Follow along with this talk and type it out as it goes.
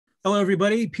Hello,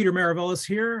 everybody. Peter Maravellis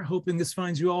here, hoping this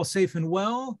finds you all safe and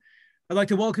well. I'd like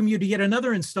to welcome you to yet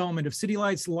another installment of City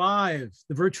Lights Live,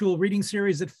 the virtual reading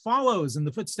series that follows in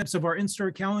the footsteps of our in-store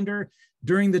calendar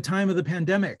during the time of the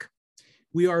pandemic.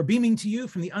 We are beaming to you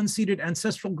from the unceded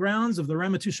ancestral grounds of the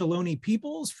Ramaytush Ohlone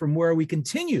peoples, from where we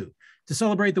continue to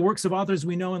celebrate the works of authors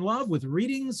we know and love with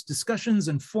readings, discussions,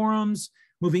 and forums,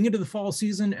 moving into the fall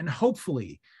season and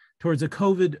hopefully towards a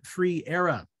COVID-free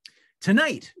era.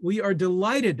 Tonight, we are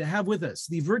delighted to have with us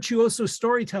the virtuoso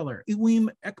storyteller, Uwem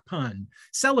Akpan,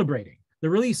 celebrating the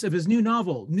release of his new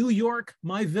novel, New York,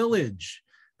 My Village,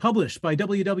 published by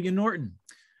W.W. Norton.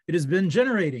 It has been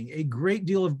generating a great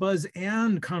deal of buzz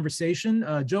and conversation.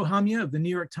 Joe Hamya of the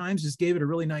New York Times just gave it a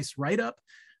really nice write-up.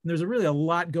 And there's really a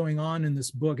lot going on in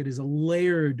this book. It is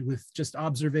layered with just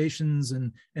observations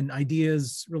and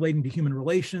ideas relating to human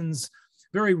relations.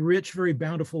 Very rich, very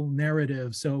bountiful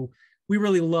narrative. So we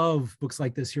really love books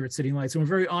like this here at City Lights, and we're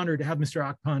very honored to have Mr.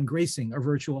 Akpan gracing our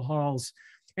virtual halls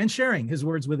and sharing his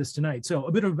words with us tonight. So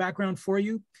a bit of background for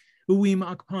you. Uwem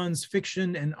Akpan's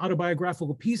fiction and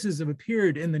autobiographical pieces have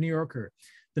appeared in The New Yorker,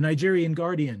 the Nigerian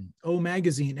Guardian, Oprah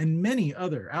Magazine, and many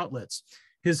other outlets.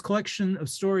 His collection of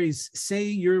stories, Say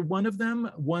You're One of Them,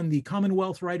 won the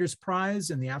Commonwealth Writers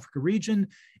Prize in the Africa region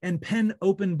and Penn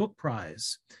Open Book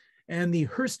Prize, and the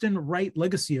Hurston Wright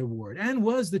Legacy Award, and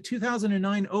was the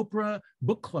 2009 Oprah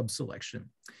Book Club selection.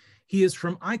 He is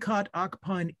from Ikot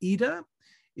Akpan Eda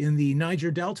in the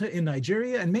Niger Delta in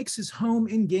Nigeria and makes his home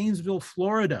in Gainesville,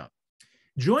 Florida.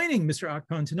 Joining Mr.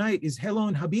 Akpan tonight is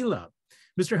Helon Habila.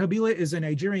 Mr. Habila is a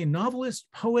Nigerian novelist,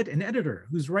 poet, and editor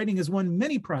whose writing has won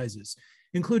many prizes,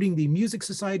 including the Music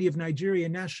Society of Nigeria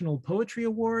National Poetry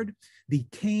Award, the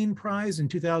Caine Prize in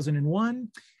 2001,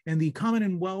 and the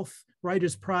Commonwealth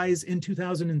Writers Prize in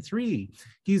 2003.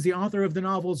 He's the author of the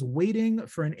novels Waiting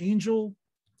for an Angel,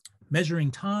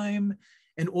 Measuring Time,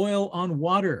 and Oil on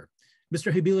Water.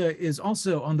 Mr. Habila is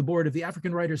also on the board of the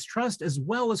African Writers Trust, as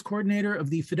well as coordinator of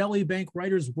the Fidelity Bank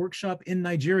Writers Workshop in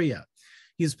Nigeria.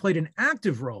 He has played an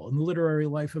active role in the literary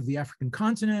life of the African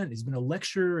continent. He's been a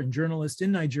lecturer and journalist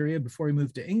in Nigeria before he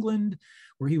moved to England,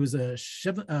 where he was a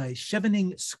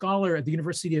Chevening Scholar at the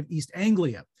University of East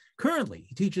Anglia. Currently,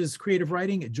 he teaches creative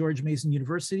writing at George Mason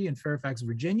University in Fairfax,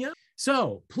 Virginia.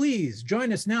 So please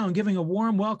join us now in giving a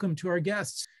warm welcome to our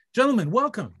guests. Gentlemen,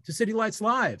 welcome to City Lights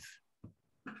Live.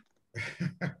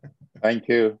 Thank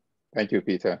you. Thank you,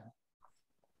 Peter.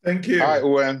 Thank you. Hi,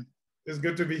 Uwem. It's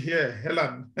good to be here.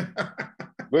 Helen.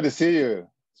 Good to see you.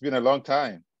 It's been a long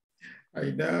time.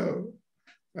 I know.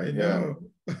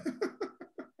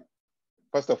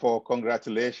 First of all,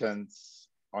 congratulations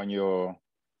on your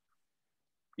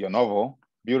novel.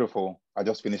 Beautiful. I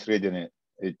just finished reading it.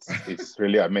 It's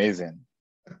really amazing.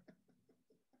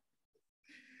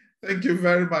 Thank you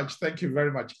very much. Thank you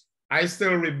very much. I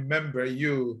still remember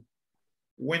you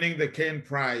winning the Caine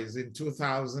Prize in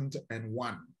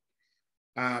 2001.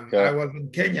 I was in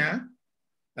Kenya,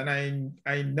 and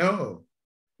I know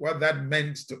what that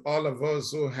meant to all of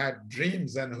us who had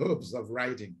dreams and hopes of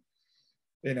writing,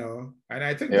 you know. And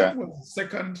I think that was the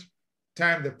second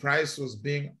time the prize was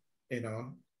being,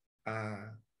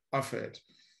 offered.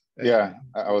 Yeah,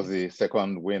 I was the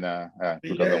second winner,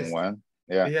 2001.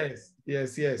 Yes.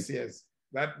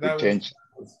 That changed.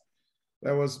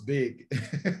 That was big.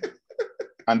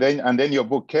 and then your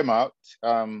book came out,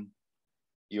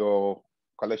 your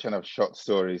collection of short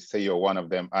stories, Say You're One of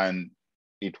Them, and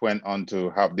it went on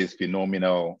to have this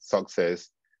phenomenal success.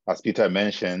 As Peter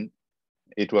mentioned,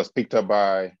 it was picked up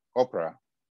by Oprah,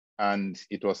 and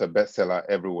it was a bestseller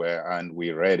everywhere, and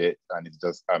we read it, and it's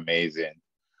just amazing.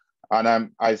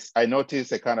 And I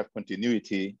noticed a kind of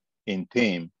continuity in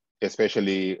theme,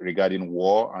 especially regarding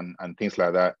war and things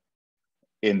like that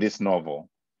in this novel.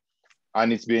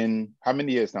 And it's been how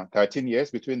many years now? 13 years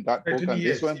between that book and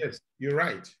this one? Yes, you're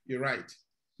right.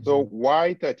 So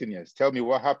why 13 years? Tell me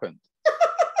what happened.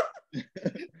 Did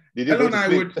you Helon,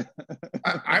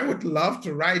 I would love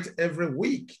to write every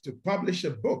week, to publish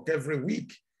a book every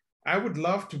week. I would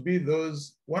love to be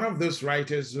one of those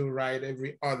writers who write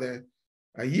every other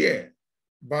year,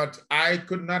 but I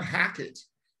could not hack it.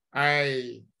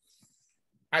 I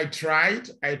tried,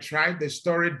 the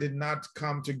story did not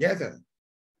come together.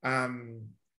 I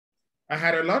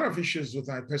had a lot of issues with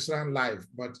my personal life,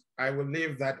 but I will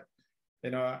leave that,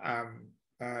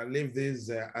 leave this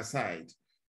aside.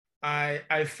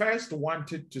 I first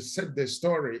wanted to set the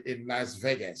story in Las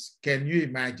Vegas. Can you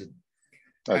imagine?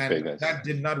 Las Vegas. That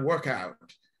did not work out.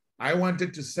 I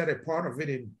wanted to set a part of it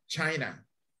in China.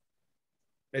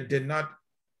 It did not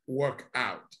work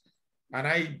out. And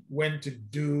I went to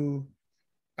do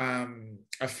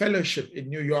a fellowship in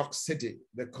New York City,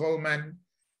 the Coleman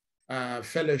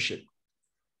fellowship.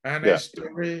 And Yeah. a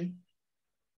story,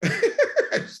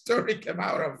 a story came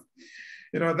out of,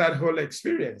 that whole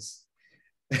experience.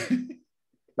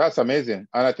 That's amazing.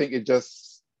 And I think it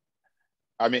just,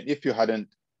 I mean, if you hadn't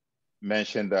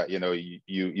mentioned that,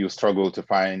 you struggle to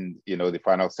find, the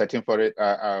final setting for it,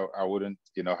 I wouldn't,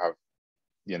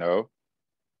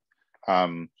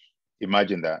 have,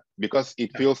 imagined that, because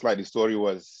it feels like the story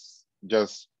was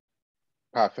just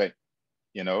perfect,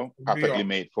 perfectly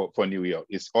made for New York.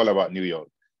 It's all about New York.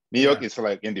 New York is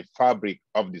like in the fabric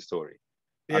of the story.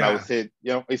 And I would say,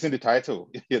 it's in the title,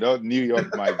 New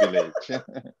York, my village.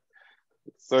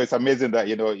 So it's amazing that,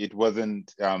 it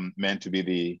wasn't meant to be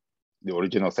the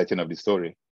original setting of the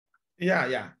story.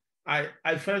 Yeah.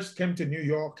 I first came to New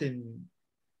York in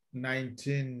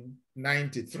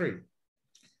 1993.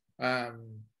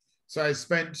 So I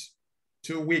spent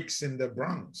 2 weeks in the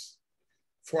Bronx,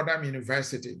 Fordham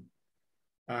University.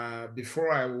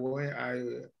 Before I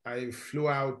flew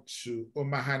out to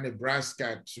Omaha,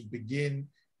 Nebraska to begin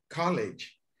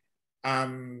college.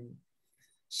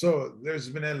 So there's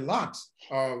been a lot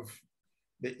of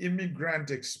the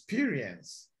immigrant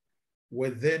experience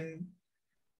within,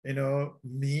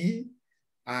 me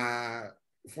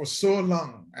for so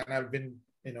long. And I've been,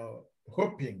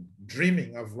 hoping,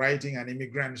 dreaming of writing an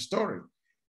immigrant story.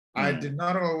 I did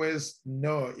not always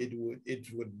know it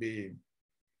would be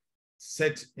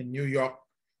set in New York,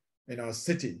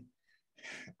 city.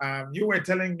 You were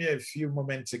telling me a few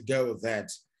moments ago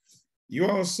that you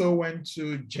also went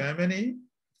to Germany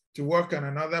to work on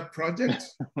another project.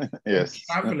 Yes.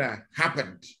 Travelers.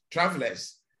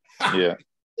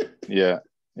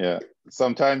 Yeah.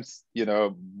 Sometimes,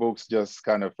 books just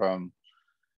kind of,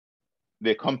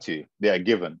 they come to you, they are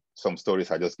given. Some stories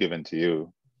are just given to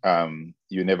you.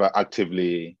 You never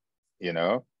actively,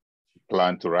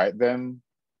 plan to write them,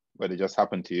 but they just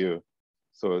happen to you.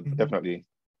 So definitely,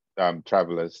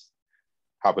 travelers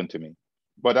happen to me.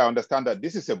 But I understand that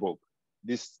this is a book,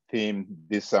 this theme,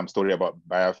 this story about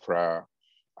Biafra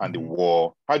and the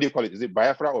war. How do you call it? Is it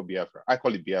Biafra or Biafra? I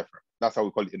call it Biafra. That's how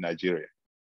we call it in Nigeria.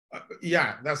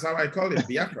 Yeah, that's how I call it,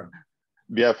 Biafra.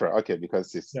 Biafra, okay,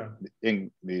 because it's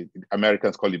the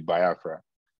Americans call it Biafra.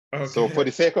 Okay. So for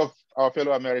the sake of our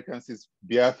fellow Americans, it's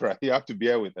Biafra. You have to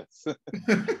bear with us.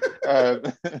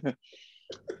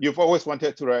 You've always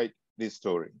wanted to write this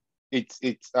story.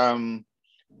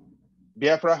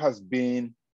 Biafra has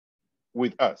been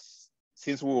with us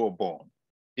since we were born.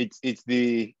 It's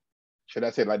the, should I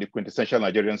say, like the quintessential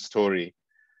Nigerian story,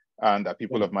 and that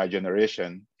people of my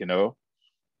generation,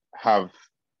 have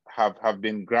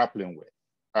been grappling with.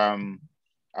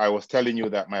 I was telling you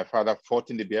that my father fought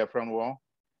in the Biafran War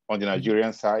on the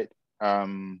Nigerian side. I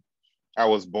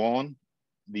was born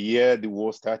the year the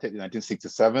war started in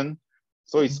 1967.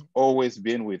 So it's always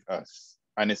been with us.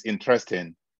 And it's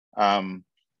interesting to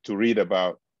read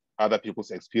about other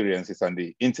people's experiences and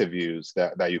the interviews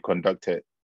that you conducted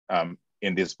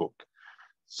in this book.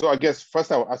 So I guess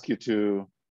first I'll ask you to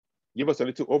give us a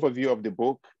little overview of the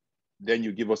book, then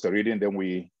you give us a reading, then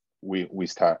we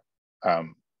start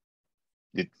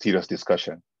the serious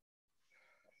discussion.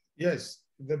 Yes,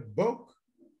 the book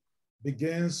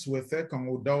begins with Ekong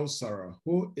Udosara,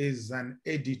 who is an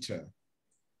editor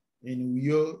in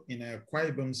Uyo in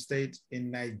Akwa Ibom State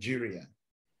in Nigeria.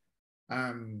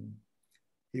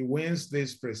 He wins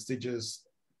this prestigious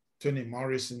Toni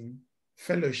Morrison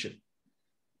Fellowship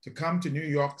to come to New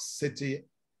York City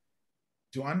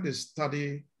to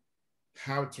understudy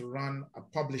how to run a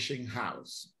publishing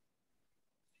house.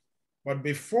 But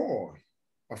before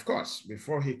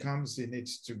he comes, he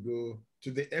needs to go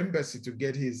to the embassy to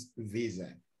get his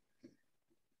visa.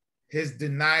 He's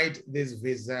denied this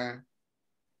visa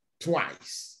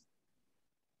twice.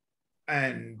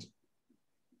 And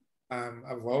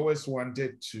I've always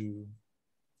wanted to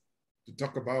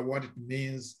talk about what it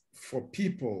means for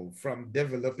people from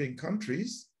developing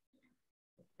countries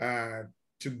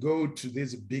to go to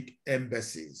these big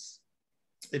embassies.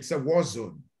 It's a war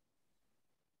zone.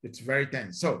 It's very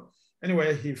tense. So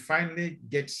anyway, he finally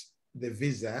gets the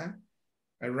visa,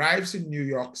 arrives in New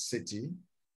York City,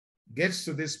 gets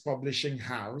to this publishing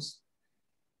house.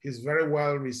 He's very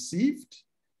well received.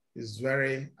 He's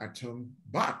very at home,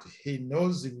 but he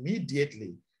knows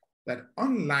immediately that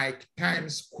unlike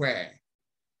Times Square,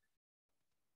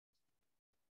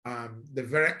 the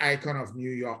very icon of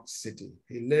New York City,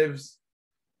 he lives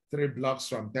 3 blocks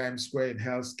from Times Square in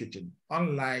Hell's Kitchen.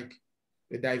 Unlike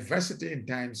the diversity in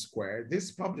Times Square,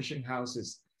 this publishing house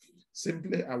is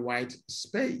simply a white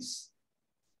space.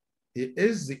 He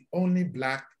is the only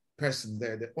Black person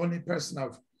there, the only person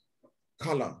of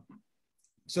color.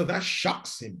 So that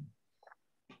shocks him.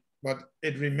 but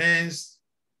it remains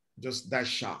just that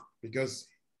shock because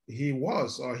he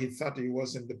was, or he thought he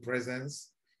was in the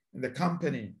presence, in the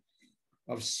company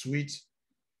of sweet,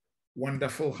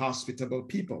 wonderful, hospitable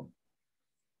people.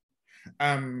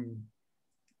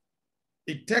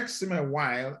 It takes him a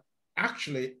while.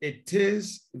 Actually, it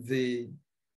is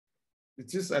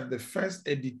at the first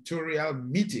editorial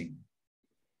meeting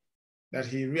that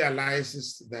he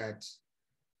realizes that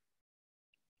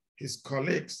his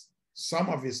colleagues, some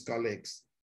of his colleagues,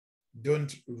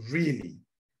 don't really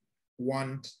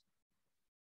want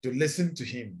to listen to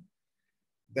him,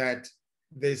 that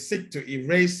they seek to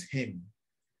erase him.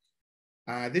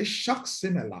 This shocks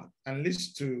him a lot and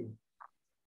leads to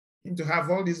him to have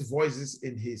all these voices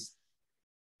in his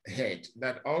head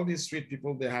that all these street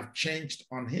people, they have changed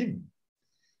on him.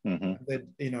 That,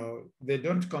 you know, they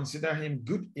don't consider him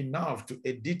good enough to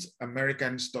edit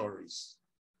American stories.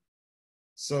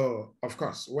 So, of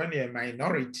course, when you're a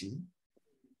minority,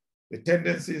 the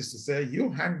tendency is to say, you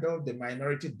handle the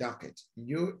minority docket,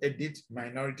 you edit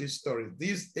minority stories.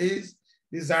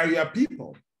 These are your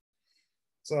people.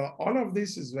 So all of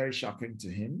this is very shocking to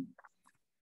him.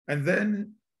 And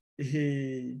then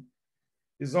he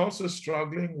is also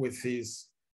struggling with his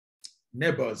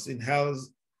neighbors in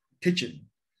Hell's Kitchen.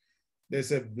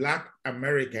 There's a Black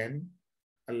American,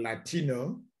 a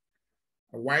Latino,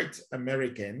 a white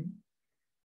American,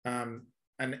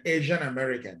 an Asian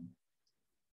American.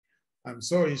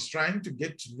 So he's trying to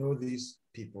get to know these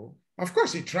people. Of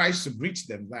course, he tries to greet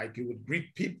them like he would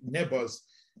greet neighbors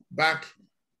back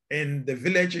in the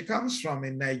village he comes from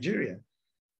in Nigeria,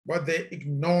 but they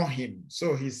ignore him.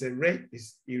 So he's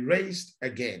erased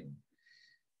again.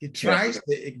 He tries,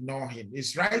 they ignore him.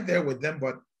 He's right there with them,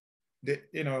 but that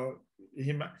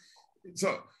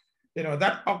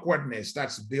awkwardness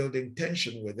starts building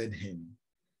tension within him.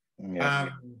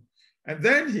 And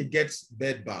then he gets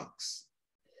bed bugs.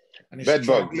 And he's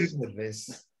struggling with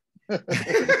this.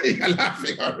 You're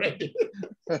laughing already.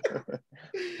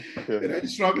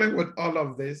 He's struggling with all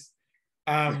of this.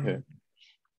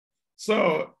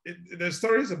 So the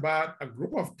story is about a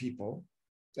group of people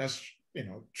that's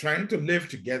trying to live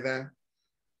together.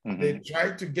 They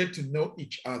try to get to know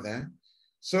each other.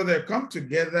 So they come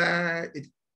together, it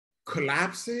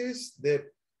collapses, they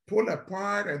pull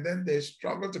apart, and then they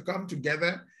struggle to come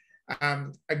together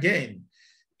again.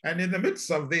 And in the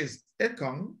midst of this,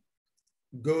 Akpan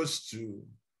goes to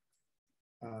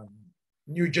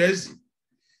New Jersey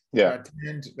to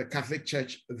attend the Catholic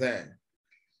Church there.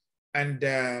 And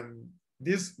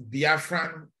this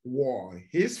Biafran war,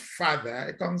 his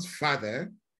father, Akpan's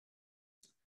father,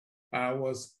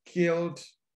 was killed,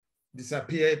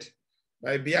 disappeared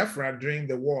by Biafra during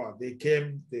the war. They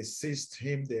came, they seized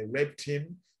him, they raped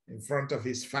him in front of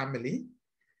his family.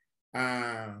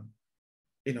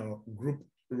 Group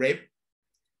rape.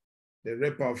 The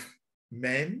rape of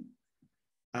men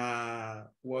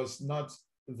was not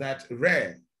that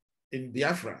rare in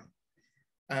Biafra.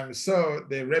 So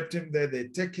they raped him there, they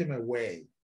take him away.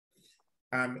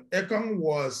 Akpan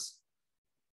was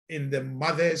in the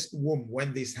mother's womb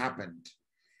when this happened.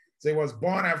 So he was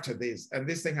born after this, and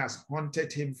this thing has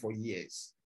haunted him for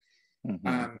years.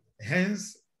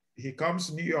 Hence, he comes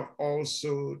to New York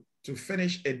also to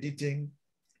finish editing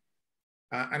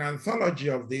an anthology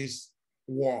of this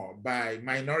war by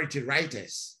minority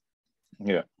writers.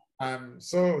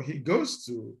 So he goes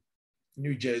to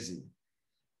New Jersey.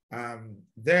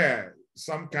 There,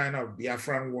 some kind of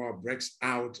Biafran war breaks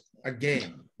out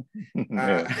again.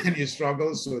 And he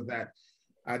struggles with that.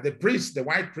 The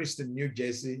white priest in New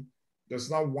Jersey, does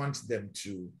not want them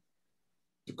to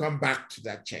come back to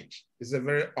that church. It's a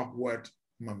very awkward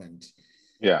moment.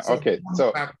 Okay.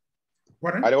 So I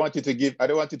don't want you to give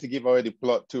away the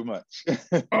plot too much.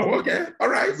 Oh, okay. All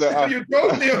right. So, you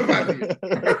told me about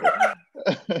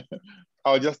it.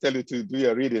 I'll just tell you to do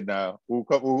your reading now.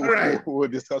 We'll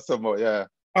discuss some more. Yeah.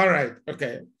 All right.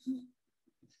 Okay.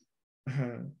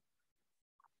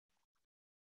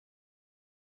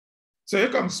 So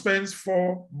Akpan spends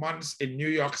 4 months in New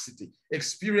York City,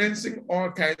 experiencing all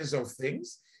kinds of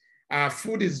things.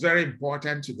 Food is very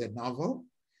important to the novel.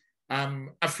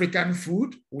 African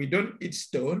food, we don't eat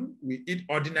stone, we eat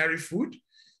ordinary food.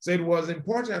 So it was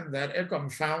important that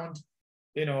Akpan found,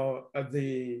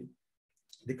 the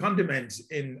condiments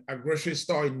in a grocery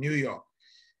store in New York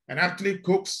and actually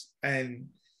cooks, and,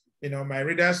 my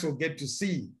readers will get to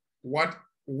see what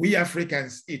we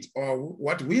Africans eat or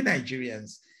what we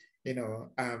Nigerians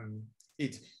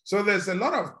eat. So there's a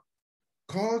lot of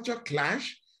culture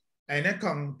clash, and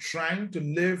Akpan trying to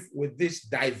live with this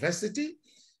diversity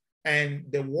and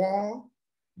the war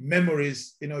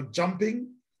memories, jumping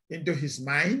into his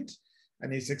mind,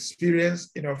 and his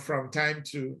experience, from time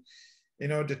to,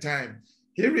 the time.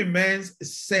 He remains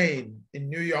sane in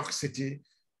New York City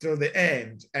till the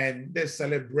end, and they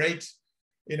celebrate,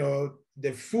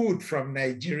 the food from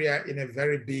Nigeria in a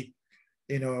very big,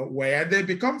 way, and they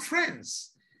become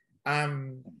friends.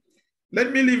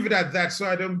 Let me leave it at that so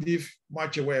I don't give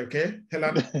much away, okay,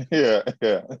 Helon? Yeah.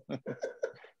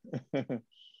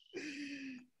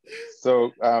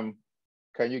 So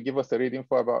can you give us a reading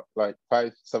for about like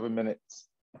 5-7 minutes?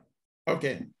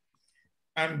 Okay.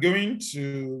 I'm going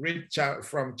to read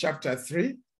from chapter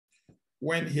 3,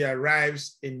 when he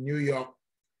arrives in New York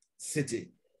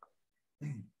City.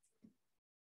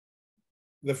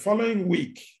 The following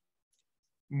week,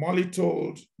 Molly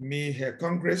told me her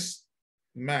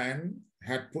congressman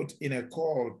had put in a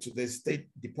call to the State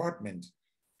Department,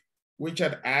 which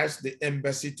had asked the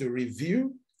embassy to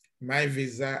review my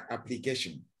visa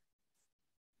application.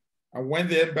 And when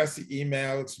the embassy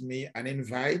emailed me an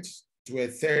invite to a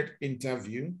third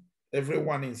interview,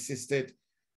 everyone insisted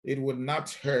it would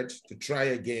not hurt to try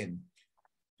again,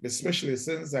 especially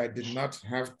since I did not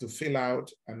have to fill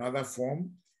out another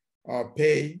form or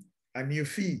pay a new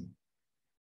fee.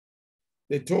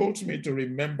 They told me to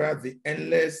remember the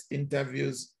endless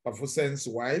interviews of Hurston's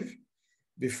wife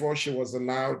before she was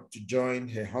allowed to join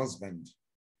her husband.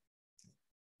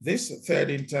 This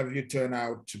third interview turned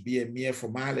out to be a mere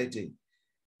formality,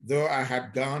 though I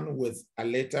had gone with a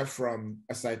letter from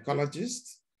a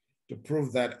psychologist to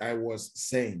prove that I was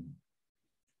sane.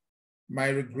 My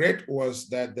regret was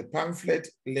that the pamphlet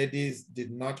ladies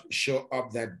did not show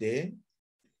up that day,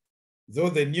 though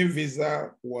the new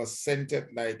visa was scented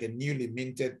like a newly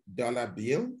minted dollar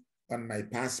bill on my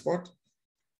passport.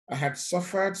 I had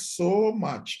suffered so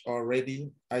much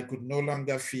already, I could no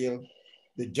longer feel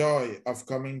the joy of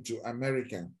coming to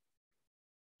America.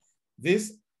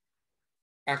 This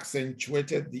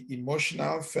accentuated the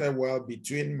emotional farewell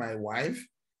between my wife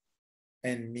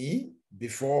and me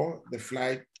before the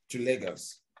flight to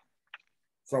Lagos,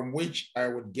 from which I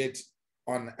would get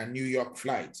on a New York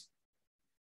flight.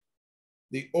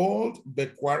 The old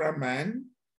Bekwara man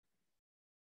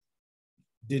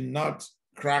did not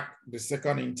crack the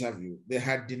second interview. They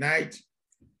had denied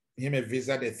him a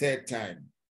visa the third time.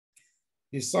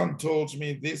 His son told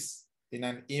me this in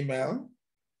an email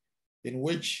in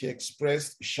which he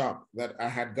expressed shock that I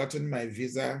had gotten my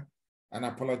visa and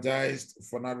apologized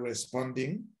for not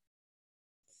responding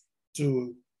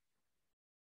to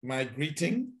my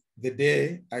greeting the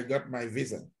day I got my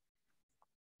visa.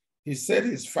 He said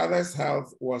his father's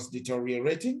health was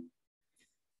deteriorating.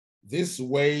 This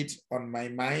weighed on my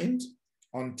mind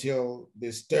until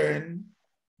the stern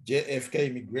JFK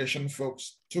immigration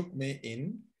folks took me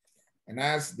in and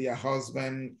asked their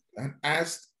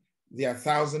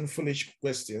 1,000 foolish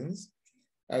questions,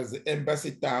 as the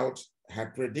embassy tout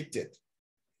had predicted.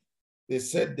 They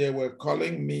said they were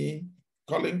calling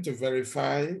to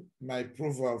verify my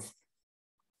proof of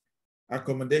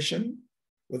accommodation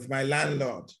with my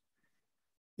landlord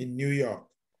in New York.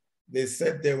 They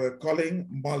said they were calling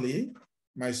Molly,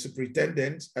 my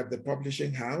superintendent at the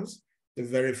publishing house, to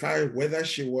verify whether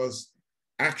she was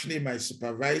actually my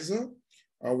supervisor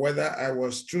or whether I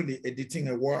was truly editing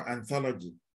a war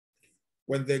anthology.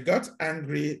 When they got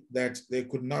angry that they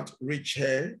could not reach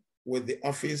her with the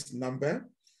office number,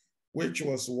 which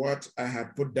was what I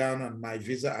had put down on my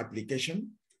visa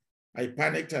application, I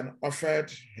panicked and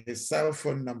offered his cell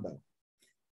phone number.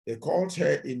 They called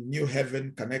her in New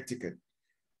Haven, Connecticut,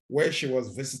 where she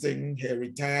was visiting her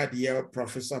retired Yale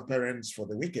professor parents for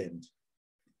the weekend.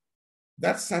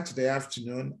 That Saturday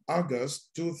afternoon,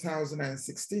 August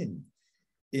 2016,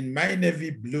 in my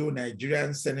navy blue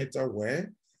Nigerian senator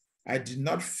wear, I did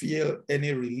not feel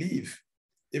any relief,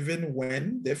 even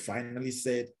when they finally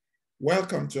said,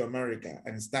 "Welcome to America,"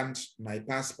 and stamped my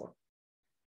passport.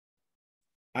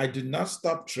 I did not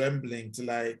stop trembling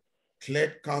till I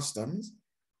cleared customs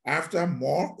after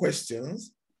more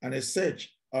questions and a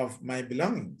search of my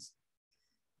belongings,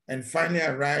 and finally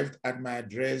arrived at my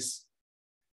address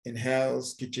in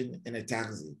Hell's Kitchen in a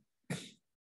taxi.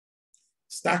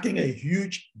 Stacking a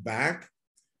huge bag,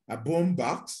 a boom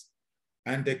box,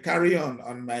 and a carry-on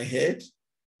on my head,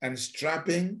 and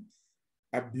strapping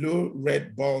a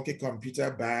blue-red bulky computer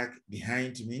bag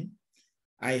behind me,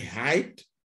 I hiked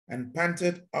and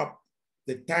panted up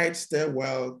the tight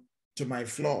stairwell to my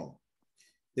floor,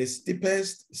 the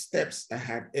steepest steps I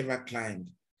had ever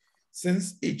climbed,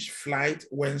 since each flight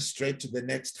went straight to the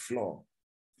next floor.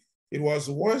 It was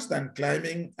worse than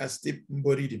climbing a steep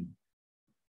mboridim,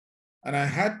 and I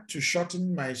had to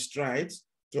shorten my strides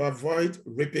to avoid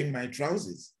ripping my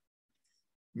trousers.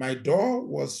 My door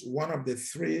was one of the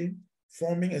 3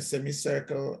 forming a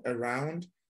semicircle around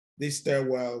this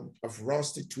stairwell of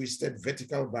rusty twisted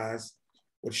vertical bars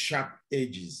with sharp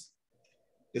edges.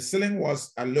 The ceiling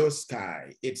was a low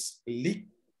sky, its lit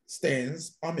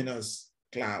stains ominous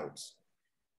clouds.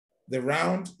 The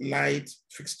round light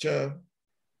fixture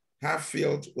half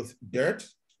filled with dirt,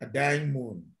 a dying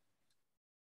moon.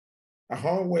 A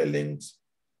hallway linked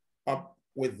up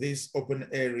with this open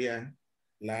area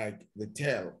like the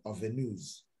tail of a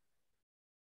noose.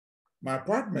 My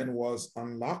apartment was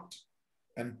unlocked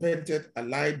and painted a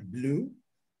light blue,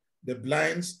 the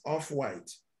blinds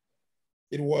off-white.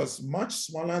 It was much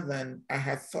smaller than I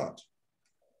had thought.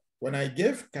 When I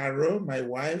gave Carol, my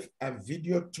wife, a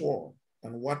video tour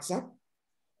on WhatsApp,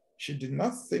 she did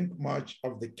not think much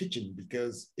of the kitchen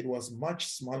because it was much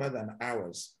smaller than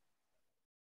ours.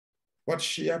 But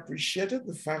she appreciated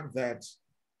the fact that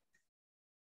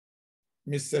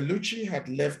Mr. Lucci had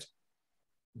left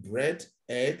bread,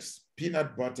 eggs,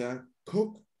 peanut butter,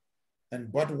 Coke, and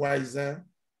Budweiser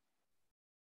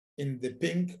in the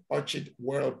pink orchid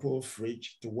whirlpool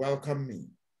fridge to welcome me.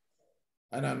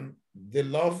 And on the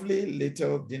lovely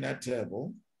little dinner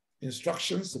table,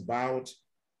 instructions about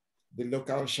the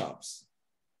local shops.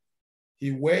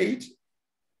 He weighed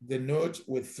the note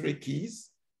with 3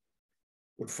 keys,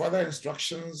 with further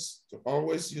instructions to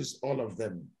always use all of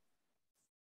them.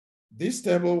 This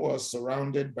table was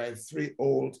surrounded by 3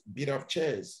 old beat-up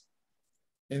chairs.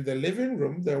 In the living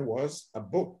room, there was a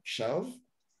bookshelf,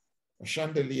 a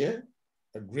chandelier,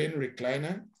 a green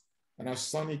recliner, and a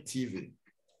Sony TV.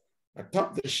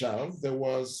 Atop the shelf, there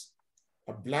was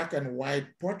a black and white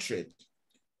portrait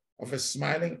of a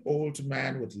smiling old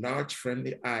man with large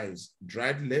friendly eyes,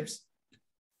 dried lips,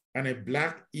 and a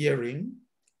black earring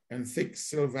and thick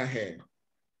silver hair.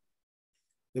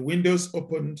 The windows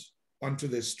opened onto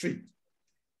the street,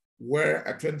 where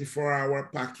a 24-hour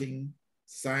parking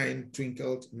sign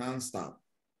twinkled nonstop.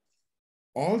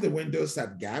 All the windows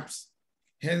had gaps,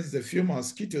 hence the few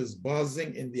mosquitoes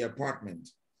buzzing in the apartment.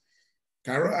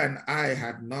 Carol and I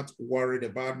had not worried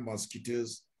about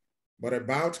mosquitoes, but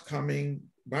about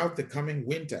the coming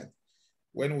winter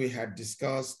when we had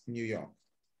discussed New York.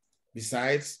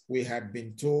 Besides, we had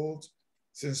been told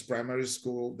since primary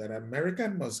school that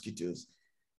American mosquitoes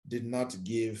did not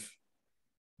give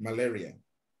malaria.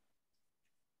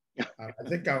 I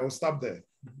think I will stop there.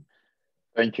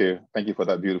 Thank you. Thank you for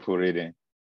that beautiful reading.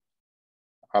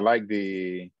 I like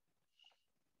the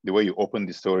way you opened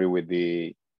the story with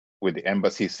the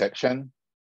embassy section.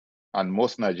 And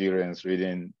most Nigerians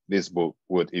reading this book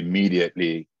would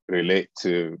immediately relate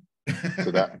to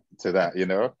that, you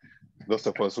know. Those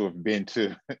of us who have been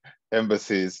to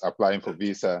embassies applying for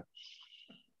visa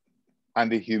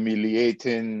and the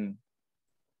humiliating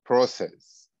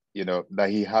process, you know, that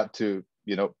he had to,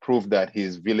 you know, prove that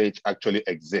his village actually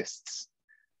exists,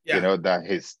 you know, that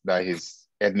his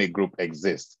ethnic group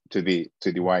exists to the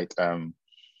white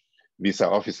visa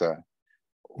officer,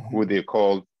 who they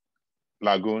call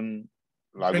Lagoon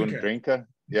drinker.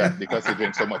 Yeah, because he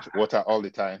drinks so much water all the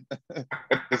time.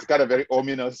 It's got a very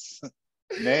ominous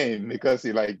name because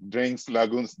he like drinks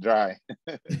lagoons dry.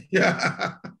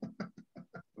 Yeah.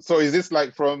 So is this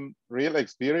like from real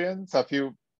experience? Have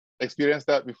you experienced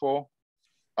that before?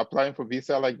 Applying for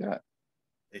visa like that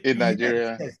in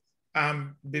Nigeria? Yes.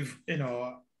 You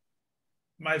know,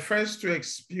 my first 2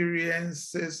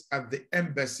 experiences at the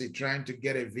embassy trying to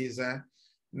get a visa,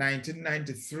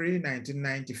 1993,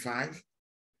 1995,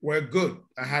 were good.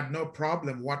 I had no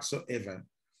problem whatsoever.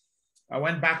 I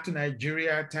went back to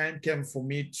Nigeria. Time came for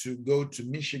me to go to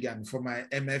Michigan for my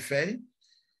MFA,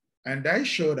 and I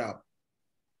showed up.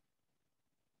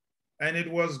 And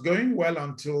it was going well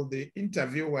until the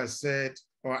interviewer said,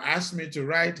 or asked me to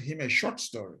write him a short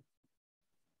story.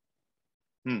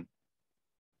 You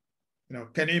know,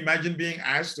 can you imagine being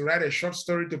asked to write a short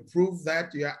story to prove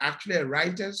that you're actually a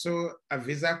writer so a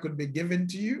visa could be given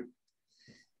to you?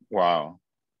 Wow.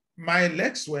 My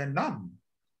legs were numb.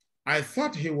 I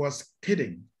thought he was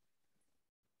kidding.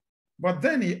 But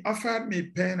then he offered me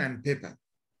pen and paper.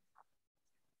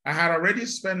 I had already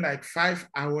spent like 5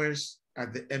 hours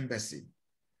at the embassy.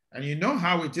 And you know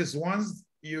how it is, once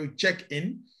you check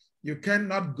in, you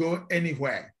cannot go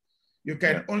anywhere. You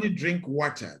can only drink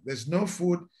water. There's no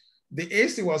food. The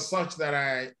AC was such that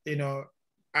I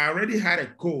already had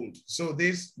a cold. So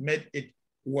this made it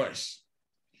worse.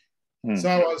 So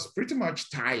I was pretty much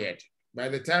tired by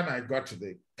the time I got to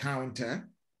the counter.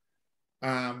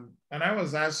 And I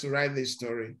was asked to write this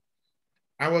story.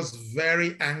 I was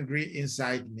very angry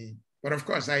inside me. But of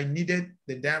course, I needed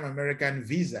the damn American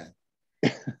visa.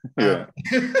 Yeah.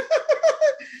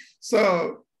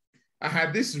 So I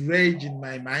had this rage in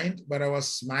my mind, but I was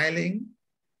smiling,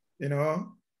 you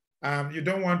know. You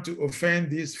don't want to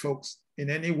offend these folks in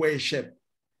any way, shape.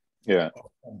 Yeah.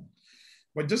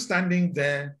 But just standing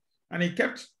there, and he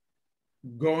kept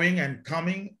going and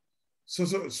coming. So,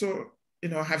 you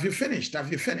know, have you finished?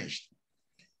 Have you finished?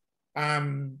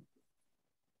 I've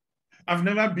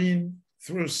never been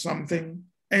through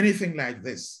anything like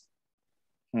this.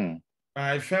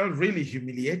 I felt really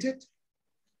humiliated.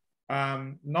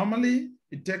 Normally,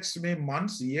 it takes me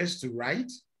months, years to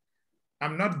write.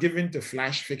 I'm not given to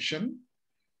flash fiction.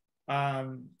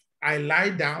 I lie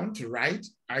down to write.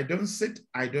 I don't sit,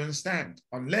 I don't stand,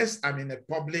 unless I'm in a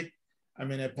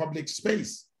public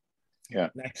space. Yeah.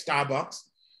 Like Starbucks,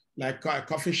 like a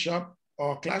coffee shop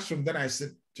or classroom, then I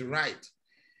sit to write.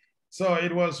 So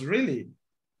it was really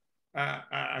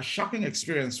a shocking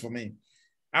experience for me.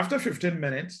 After 15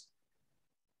 minutes,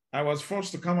 I was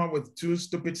forced to come up with 2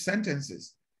 stupid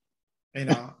sentences. You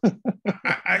know,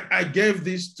 I gave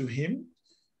this to him,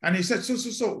 and he said,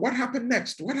 so, what happened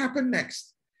next? What happened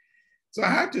next? So I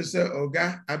had to say,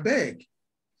 Oga, I beg,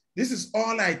 this is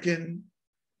all I can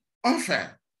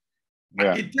offer.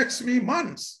 Yeah. It takes me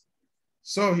months.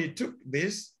 So he took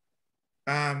this,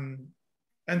 and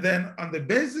then on the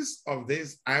basis of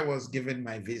this, I was given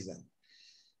my visa.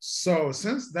 So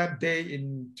since that day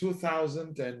in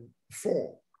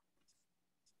 2004,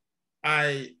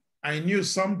 I knew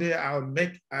someday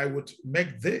I would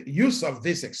make the use of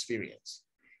this experience.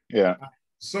 Yeah.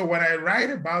 So when I write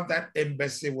about that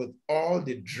embassy with all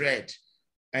the dread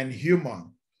and humor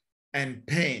and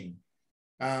pain,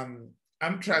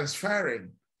 I'm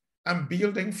transferring, I'm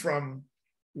building from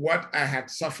what I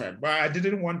had suffered, but I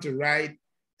didn't want to write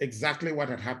exactly what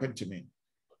had happened to me.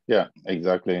 Yeah,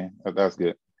 exactly. That's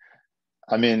good.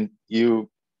 I mean, you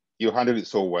handled it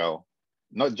so well,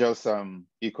 not just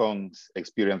Ikon's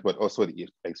experience, but also the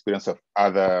experience of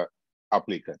other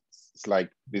applicants. It's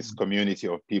like this community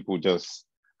of people just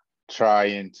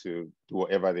trying to do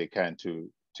whatever they can to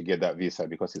get that visa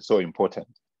because it's so important.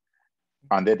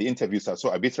 And then the interviews are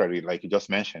so arbitrary, like you just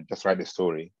mentioned, just write a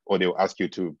story, or they'll ask you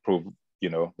to prove, you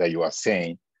know, that you are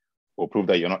sane, or prove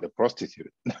that you're not a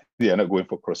prostitute. They are not going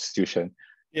for prostitution.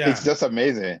 Yeah. It's just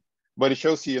amazing. But it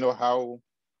shows you, you know, how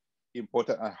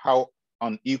important and how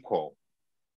unequal,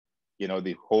 you know,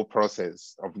 the whole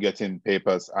process of getting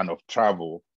papers and of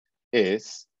travel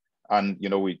is. And, you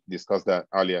know, we discussed that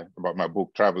earlier about my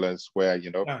book, Travelers, where,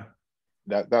 you know,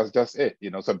 that's just it.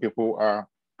 You know, some people are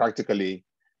practically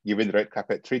given red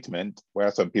carpet treatment,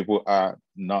 where some people are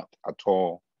not at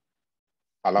all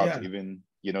allowed to even,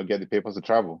 you know, get the papers to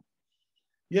travel.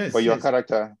 Yes. But your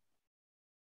character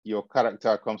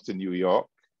comes to New York,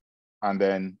 and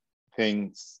then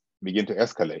things begin to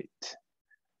escalate.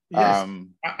 Yes,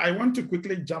 I want to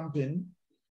quickly jump in.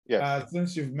 Yes.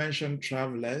 Since you've mentioned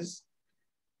Travelers,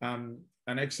 an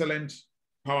excellent,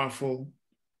 powerful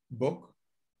book.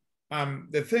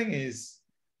 The thing is,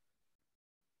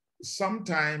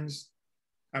 sometimes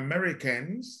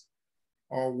Americans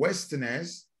or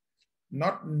Westerners,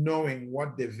 not knowing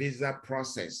what the visa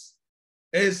process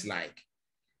is like,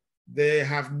 they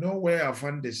have no way of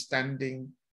understanding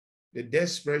the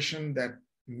desperation that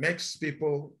makes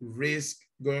people risk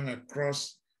going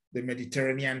across the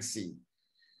Mediterranean Sea.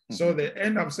 Mm-hmm. So they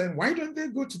end up saying, why don't they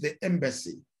go to the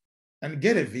embassy and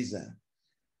get a visa?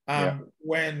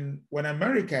 When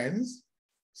Americans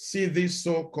see this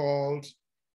so-called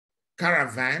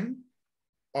caravan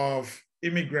of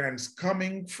immigrants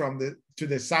coming to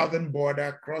the southern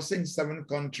border, crossing 7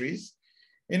 countries,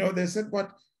 you know, they said,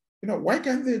 but, you know, why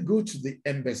can't they go to the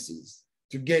embassies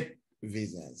to get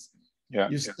visas?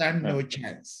 You stand no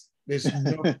chance.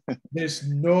 There's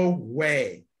no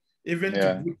way. Even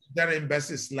to go to that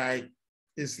embassy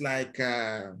is like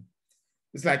a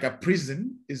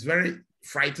prison. It's very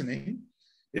frightening.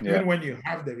 Even when you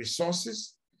have the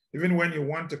resources, even when you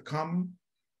want to come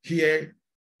here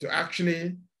to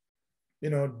actually, you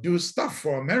know, do stuff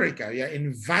for America, you're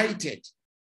invited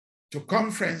to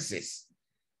conferences.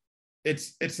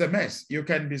 It's a mess. You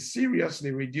can be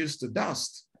seriously reduced to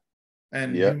dust.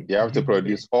 And you have to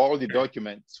produce all the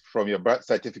documents, from your birth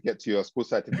certificate to your school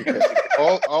certificate,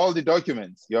 all the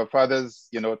documents, your father's,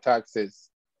 you know, taxes,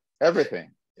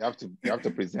 everything. You have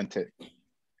to present it.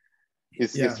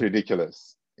 It's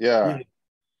ridiculous.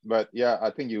 But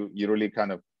I think you really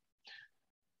kind of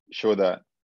show that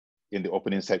in the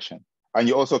opening section. And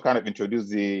you also kind of introduce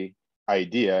the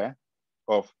idea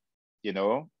of, you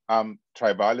know,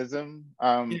 tribalism,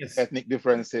 ethnic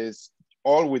differences,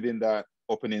 all within that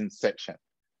opening section.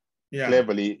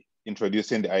 Cleverly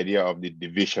introducing the idea of the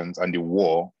divisions and the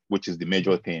war, which is the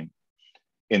major theme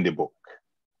in the book.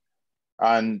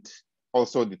 And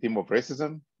also the theme of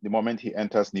racism. The moment he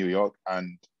enters New York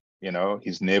and, you know,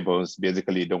 his neighbors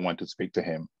basically don't want to speak to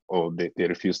him, or they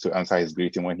refuse to answer his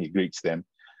greeting when he greets them,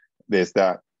 there's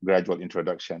that gradual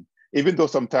introduction. Even though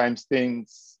sometimes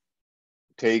things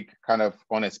take kind of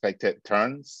unexpected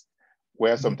turns,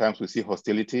 where sometimes we see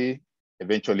hostility,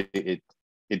 eventually it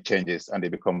changes and they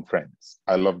become friends.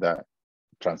 I love that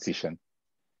transition.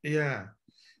 Yeah,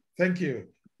 thank you.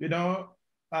 You know,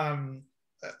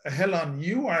 Helon,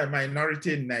 you are a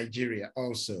minority in Nigeria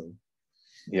also.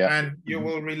 Yeah. And you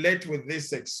will relate with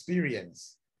this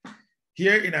experience.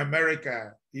 Here in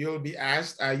America, you'll be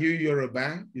asked, are you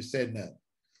Yoruba? You say no.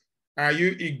 Are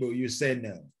you Igbo? You say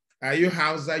no. Are you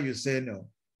Hausa? You say no.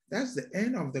 That's the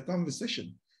end of the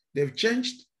conversation. They've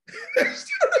changed.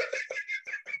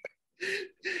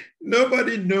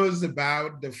 Nobody knows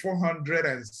about the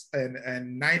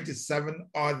 497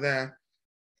 other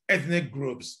ethnic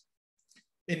groups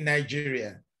in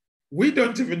Nigeria. We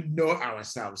don't even know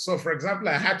ourselves. So for example,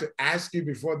 I had to ask you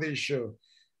before this show,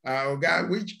 Oga,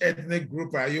 which ethnic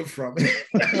group are you from?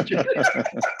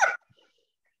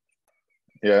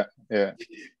 Yeah.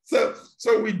 So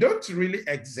we don't really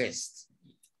exist.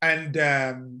 And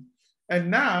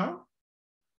now,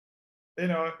 you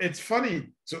know, it's funny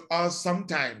to us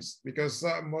sometimes, because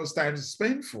most times it's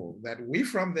painful that we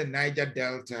from the Niger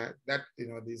Delta, that, you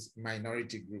know, these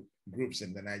minority groups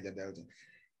in the Niger Delta,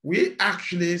 we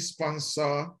actually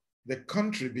sponsor the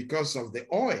country because of the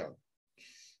oil,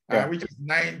 which is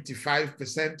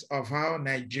 95% of how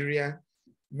Nigeria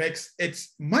makes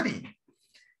its money.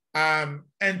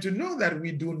 And to know that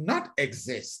we do not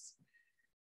exist,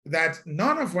 that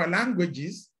none of our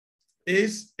languages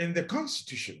is in the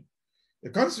Constitution. The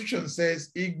Constitution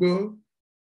says Igbo,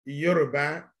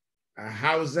 Yoruba,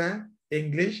 Hausa,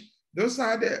 English. Those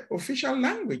are the official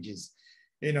languages,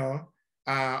 you know,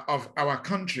 of our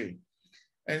country.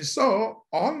 And so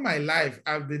all my life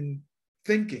I've been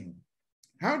thinking,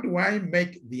 how do I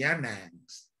make the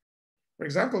Anangs, for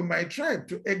example, my tribe,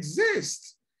 to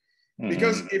exist?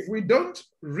 Because if we don't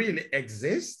really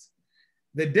exist,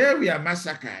 the day we are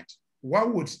massacred,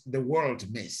 what would the world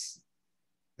miss?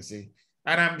 You see?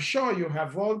 And I'm sure you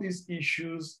have all these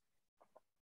issues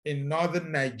in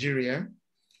northern Nigeria.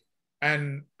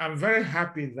 And I'm very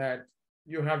happy that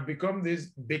you have become this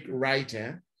big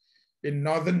writer in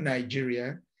northern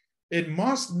Nigeria. It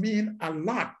must mean a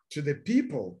lot to the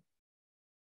people.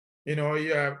 You know,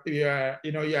 your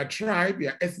tribe,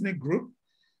 your ethnic group,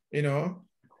 you know,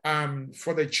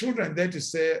 for the children there to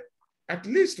say, at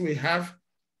least we have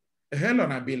Helon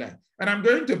Habila. And I'm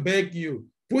going to beg you,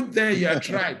 put there your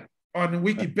tribe on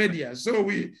Wikipedia, so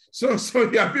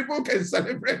your people can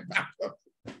celebrate that.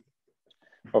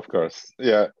 Of course,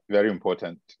 yeah, very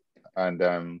important. And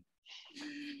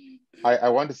I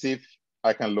want to see if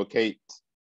I can locate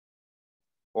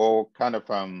or kind of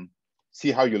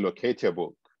see how you locate your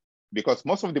book, because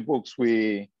most of the books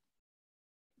we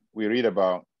read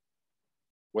about,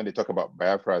 when they talk about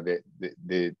Biafra,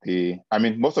 I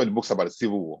mean, most of the books about the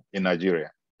civil war in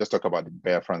Nigeria just talk about the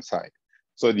Biafran side.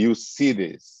 So do you see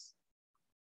this?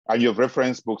 And you've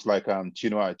referenced books like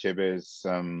Chinua Achebe's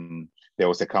There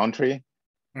Was a Country.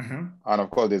 And of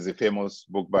course, there's a famous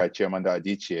book by Chimamanda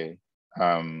Adichie,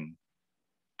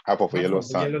 Half of a Yellow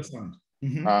Sun.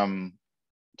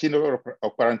 Chinua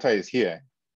Akpan is here.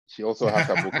 She also has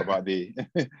a book about the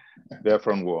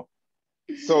Biafran War.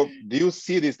 So do you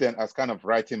see this then as kind of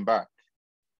writing back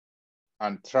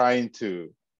and trying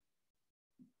to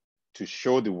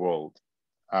show the world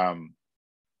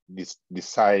the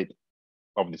side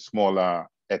of the smaller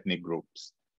ethnic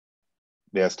groups,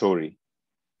 their story?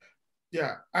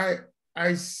 Yeah,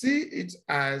 I see it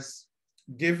as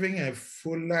giving a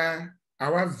fuller,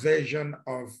 our version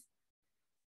of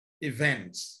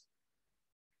events.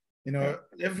 You know,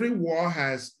 every war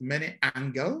has many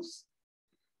angles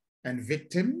and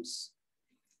victims.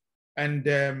 And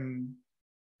the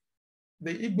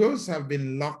Igbos have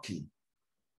been lucky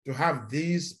to have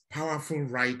these powerful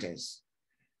writers.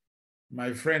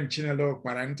 My friend Chinelo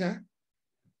Paranta,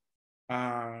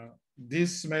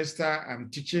 this semester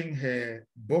I'm teaching her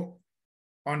book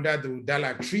under the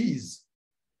Udala trees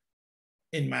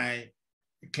in my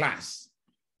class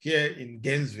here in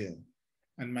Gainesville.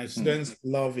 And my students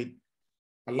love it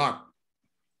a lot.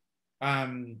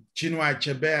 Chinua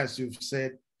Achebe, as you've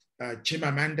said,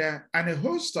 Chimamanda, and a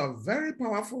host of very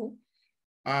powerful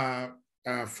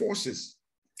forces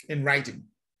in writing.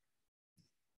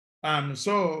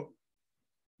 So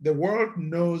the world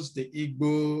knows the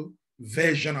Igbo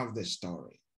version of the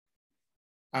story.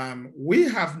 We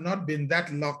have not been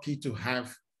that lucky to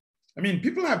have, I mean,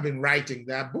 people have been writing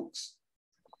their books,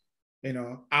 you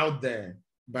know, out there,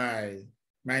 by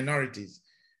minorities.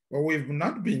 But we've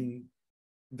not been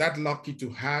that lucky to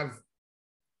have,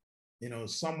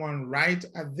 someone right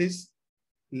at this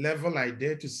level, I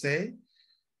dare to say,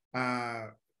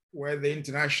 where the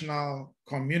international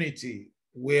community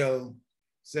will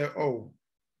say, oh,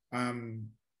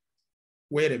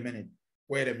 wait a minute.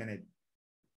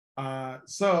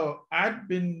 So I'd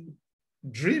been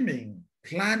dreaming,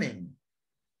 planning,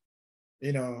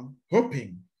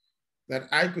 hoping that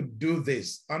I could do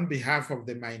this on behalf of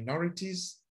the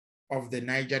minorities of the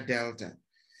Niger Delta.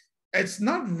 It's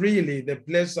not really the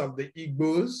place of the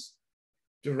Igbos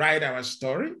to write our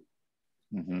story.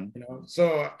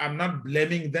 So I'm not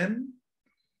blaming them,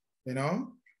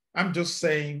 I'm just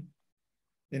saying,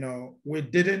 we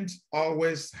didn't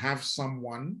always have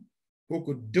someone who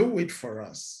could do it for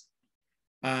us.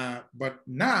 But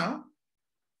now,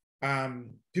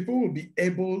 people will be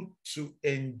able to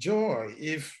enjoy,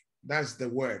 if that's the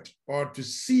word, or to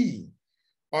see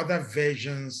other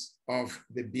versions of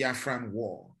the Biafran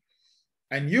War.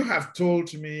 And you have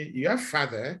told me your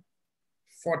father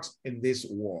fought in this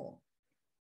war.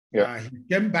 Yeah. He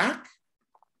came back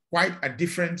quite a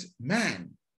different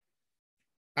man.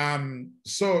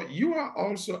 So you are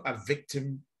also a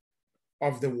victim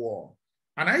of the war.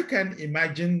 And I can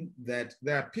imagine that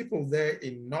there are people there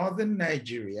in northern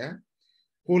Nigeria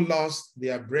who lost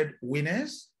their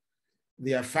breadwinners,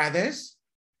 their fathers,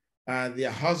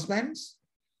 their husbands.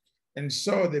 And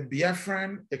so the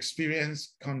Biafran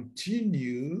experience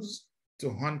continues to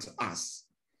haunt us.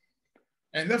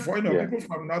 And therefore, people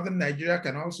from northern Nigeria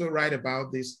can also write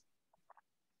about this,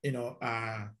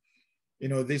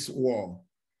 this war.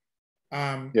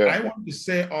 I want to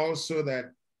say also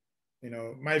that,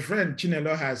 my friend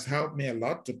Chinelo has helped me a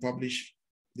lot to publish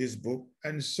this book,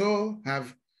 and so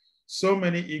have so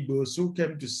many Igbos who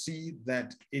came to see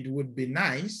that it would be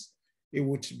nice, it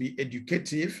would be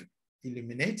educative,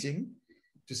 illuminating,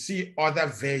 to see other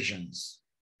versions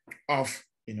of,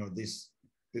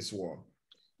 this war.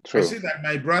 True. I see that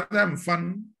my brother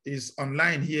Mfan is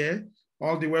online here,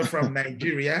 all the way from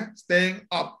Nigeria, staying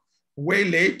up way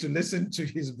late to listen to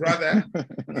his brother.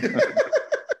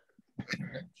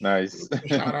 Nice.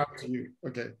 Shout out to you.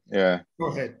 Okay. Yeah. Go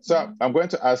ahead. So I'm going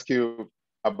to ask you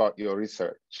about your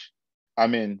research. I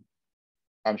mean,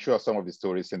 I'm sure some of the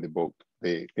stories in the book,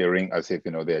 they ring as if,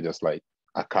 they're just like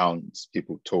accounts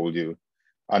people told you.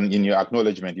 And in your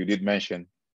acknowledgement, you did mention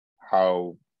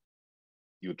how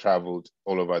you traveled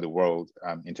all over the world,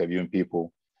 interviewing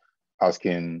people,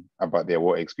 asking about their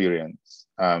war experience.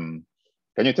 Can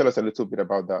you tell us a little bit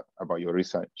about that, about your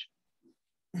research?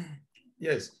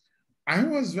 Yes. I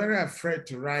was very afraid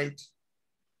to write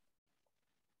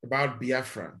about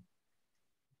Biafra.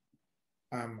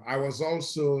 I was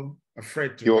also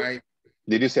afraid to write.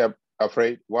 Did you say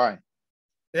afraid? Why?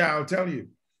 Yeah, I'll tell you.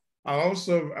 I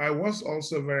was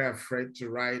also very afraid to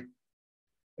write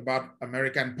about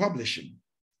American publishing.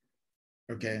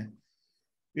 Okay.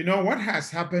 What has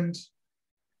happened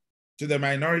to the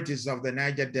minorities of the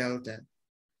Niger Delta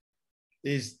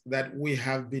is that we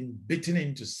have been beaten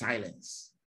into silence.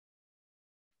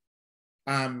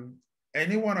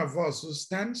 Any one of us who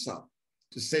stands up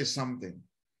to say something,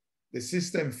 the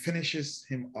system finishes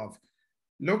him off.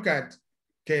 Look at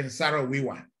Caine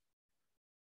Wiwa,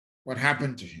 what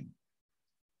happened to him.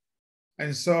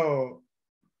 And so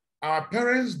our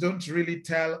parents don't really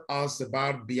tell us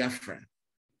about Biafra.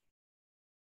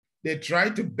 They try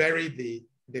to bury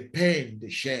the pain, the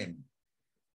shame,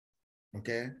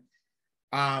 okay?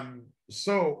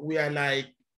 So we are like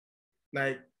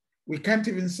we can't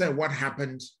even say what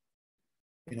happened,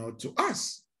 to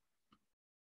us.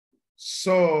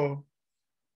 So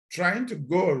trying to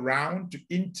go around to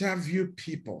interview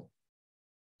people,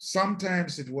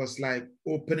 sometimes it was like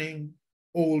opening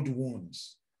old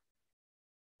wounds,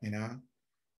 and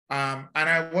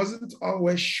I wasn't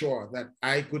always sure that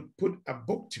I could put a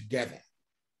book together.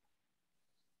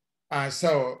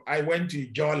 So I went to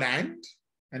Jawland,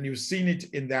 and you've seen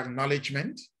it in the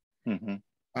acknowledgement.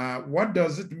 Mm-hmm. What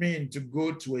does it mean to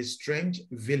go to a strange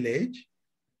village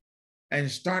and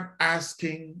start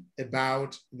asking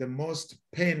about the most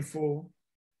painful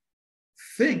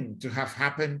thing to have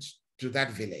happened to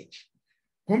that village?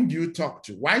 Whom do you talk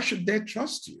to? Why should they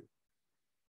trust you?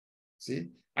 See?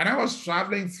 And I was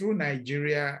traveling through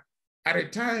Nigeria at a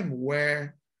time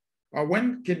when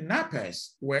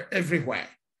kidnappers were everywhere.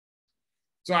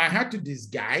 So I had to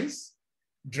disguise,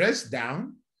 dress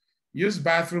down, use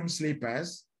bathroom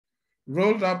slippers,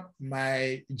 rolled up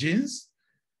my jeans,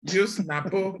 use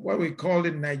Napo, what we call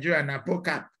in Nigeria, Napo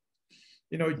cap,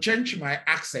 change my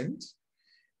accent,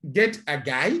 get a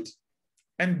guide,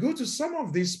 and go to some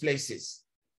of these places.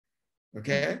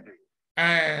 okay?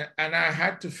 And I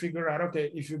had to figure out,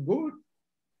 okay, if you go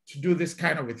to do this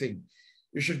kind of a thing,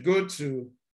 you should go to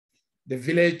the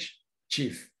village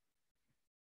chief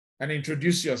and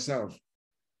introduce yourself,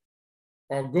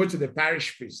 or go to the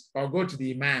parish priest, or go to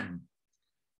the imam.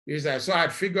 So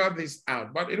I'd figured this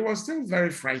out, but it was still very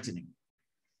frightening.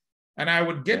 And I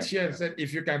would get here and say,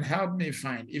 if you can help me,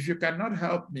 fine. If you cannot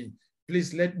help me,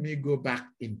 please let me go back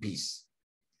in peace.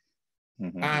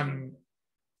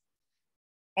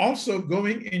 Also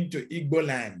going into Igbo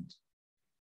land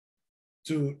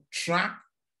to track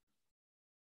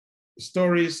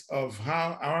stories of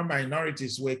how our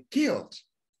minorities were killed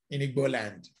in Igbo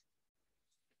land.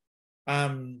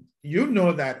 You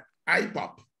know that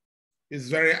IPOP is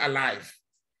very alive.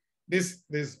 This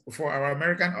for our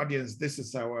American audience, this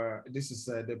is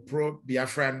the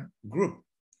pro-Biafran group.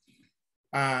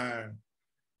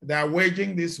 They are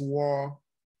waging this war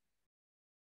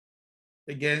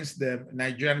against the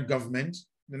Nigerian government.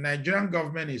 The Nigerian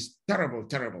government is terrible,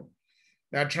 terrible.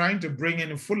 They are trying to bring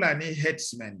in Fulani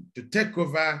headsmen to take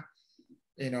over,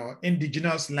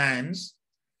 indigenous lands,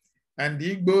 and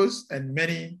the Igbos and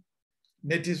many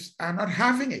natives are not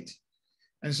having it.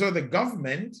 And so the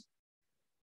government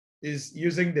is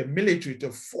using the military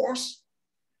to force,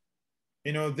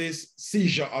 this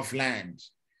seizure of land.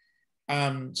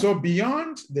 So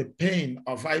beyond the pain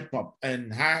of IPOP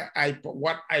and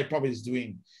what IPOP is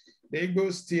doing, the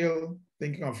Igbos still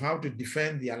thinking of how to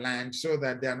defend their land so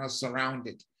that they are not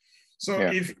surrounded. So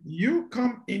if you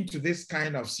come into this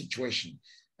kind of situation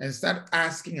and start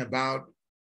asking about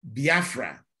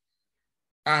Biafra,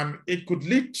 it could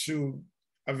lead to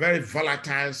a very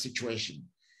volatile situation.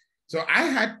 So I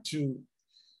had to,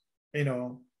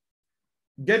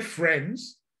 get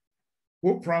friends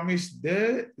who promised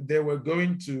they were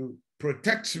going to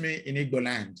protect me in Igbo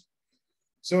land.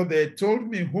 So they told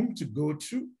me whom to go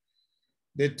to.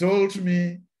 They told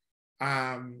me,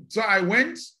 so I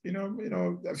went,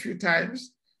 a few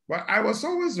times, but I was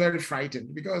always very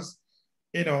frightened because,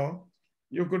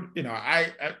 you could,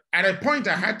 at a point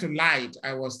I had to lie.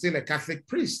 I was still a Catholic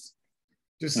priest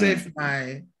to save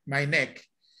my neck.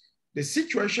 The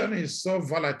situation is so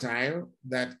volatile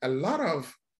that a lot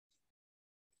of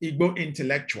Igbo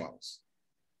intellectuals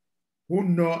who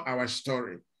know our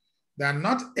story, they're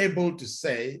not able to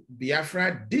say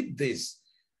Biafra did this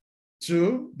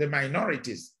to the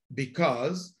minorities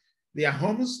because their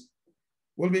homes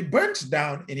will be burnt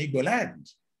down in Igbo land.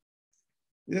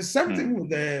 There's something with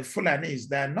the Fulanis,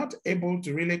 they're not able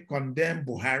to really condemn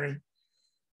Buhari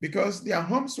because their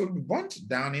homes will be burnt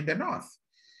down in the north.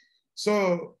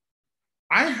 So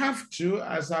I have to,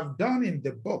 as I've done in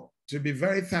the book, to be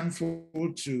very thankful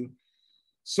to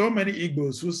so many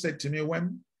Igbos who said to me,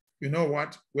 "When you know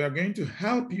what, we are going to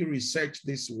help you research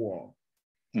this war."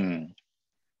 The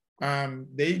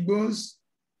Igbos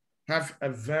have a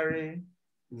very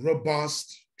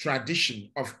robust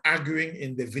tradition of arguing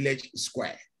in the village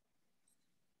square.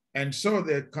 And so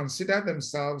they consider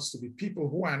themselves to be people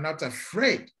who are not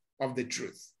afraid of the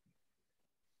truth.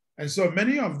 And so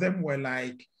many of them were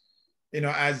like,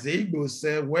 as the Igbos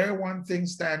say, where one thing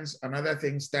stands, another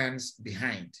thing stands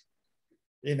behind.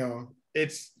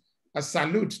 It's a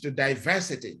salute to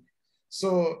diversity.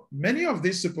 So many of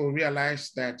these people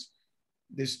realize that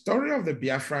the story of the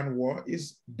Biafran War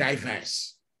is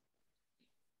diverse.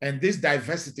 And this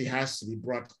diversity has to be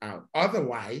brought out.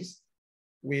 Otherwise,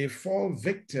 we fall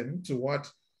victim to what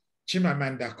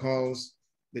Chimamanda calls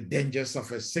the dangers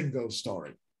of a single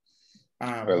story.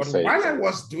 But while I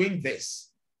was doing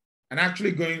this and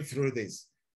actually going through this,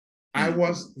 I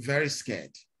was very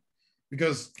scared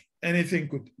because anything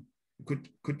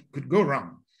could go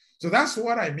wrong. So that's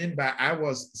what I mean by I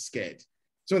was scared.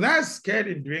 So that's scared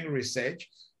in doing research,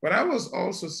 but I was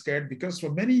also scared because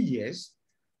for many years,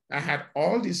 I had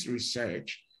all this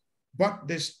research, but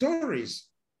the stories,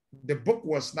 the book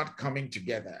was not coming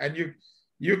together. And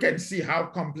you can see how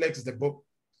complex the book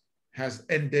has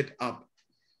ended up,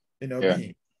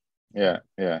 being. Yeah.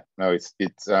 No,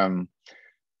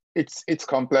 it's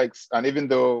complex. And even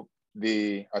though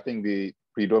I think the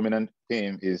predominant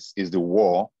theme is the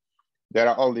war, there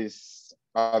are all these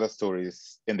other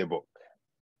stories in the book.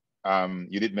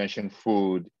 You did mention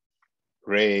food,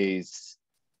 race,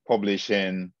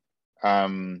 publishing,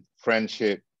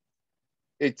 friendship.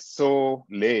 It's so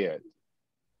layered.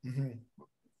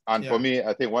 And for me,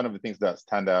 I think one of the things that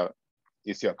stand out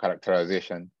is your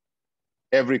characterization.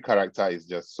 Every character is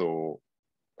just so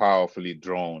powerfully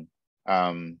drawn.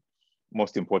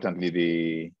 Most importantly,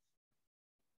 the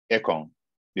Ekong,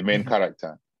 the main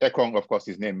character. Ekong, of course,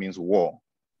 his name means war.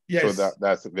 Yes. So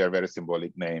that's a very, very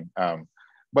symbolic name.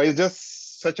 But he's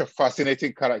just such a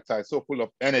fascinating character. It's so full of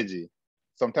energy.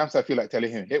 Sometimes I feel like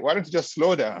telling him, hey, why don't you just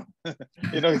slow down?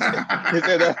 You know, he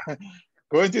said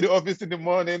going to the office in the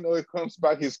morning, or he comes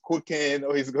back, he's cooking,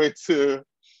 or he's going to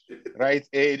Rite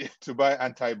Aid to buy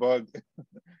anti-bug,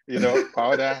 you know,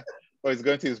 powder, or he's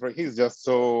going to his break. He's just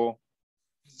so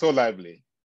lively.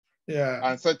 Yeah.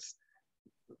 And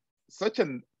such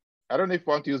an, I don't know if you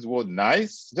want to use the word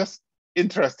nice, just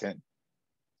interesting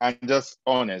and just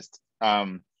honest.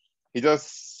 He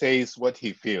just says what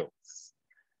he feels.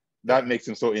 That makes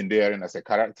him so endearing as a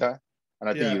character. And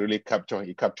I think you really capture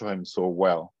him so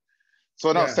well.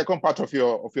 So now, second part of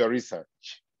your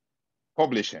research,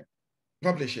 publishing.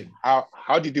 Publishing.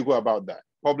 How did you go about that?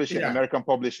 Publishing, American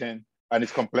publishing, and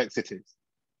its complexities.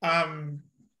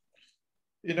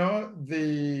 You know,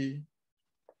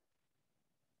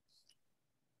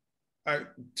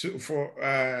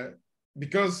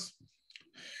 because,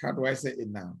 how do I say it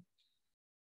now?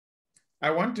 I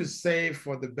want to say,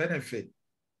 for the benefit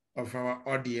of our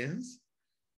audience,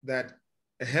 that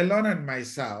Helon and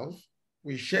myself,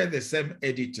 we share the same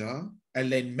editor,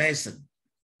 Ellen Mason.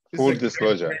 Full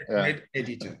disclosure. Great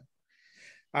editor.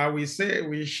 We say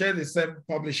we share the same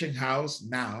publishing house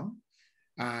now,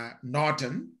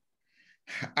 Norton.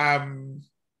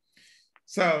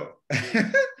 So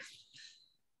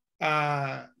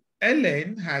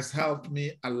Ellen has helped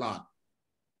me a lot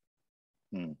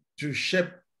to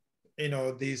shape, you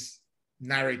know, this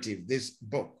narrative, this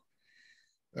book,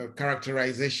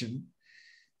 characterization,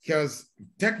 because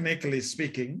technically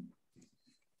speaking,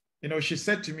 you know, she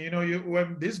said to me, you know,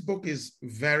 when this book is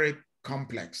very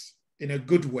complex in a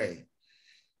good way,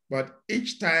 but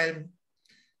each time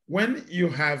when you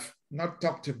have not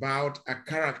talked about a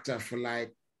character for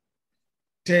like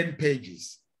 10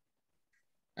 pages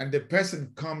and the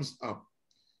person comes up,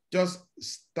 just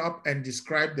stop and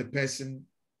describe the person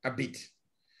a bit.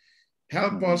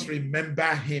 Help us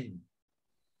remember him,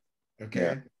 okay?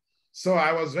 Yeah. So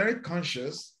I was very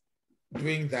conscious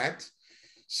doing that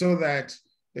so that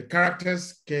the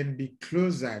characters can be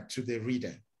closer to the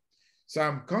reader. So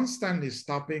I'm constantly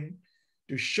stopping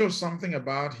to show something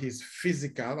about his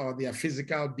physical or their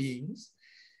physical beings,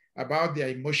 about their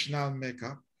emotional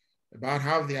makeup, about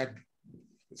how they are,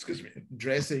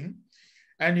 dressing.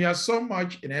 And you are so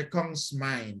much in Ekong's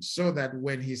mind so that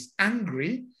when he's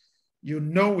angry, you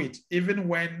know it, even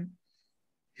when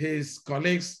his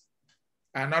colleagues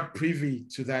are not privy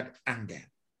to that anger.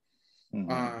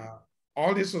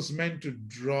 All this was meant to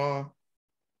draw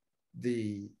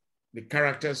the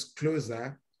characters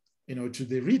closer, you know, to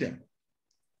the reader.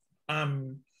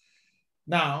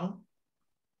 Now,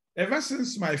 ever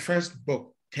since my first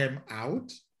book came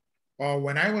out, or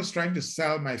when I was trying to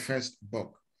sell my first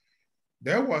book,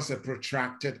 there was a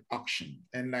protracted auction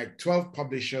and like 12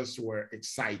 publishers were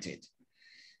excited.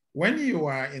 When you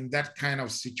are in that kind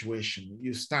of situation,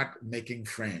 you start making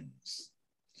friends.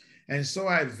 And so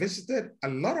I visited a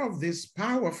lot of these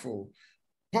powerful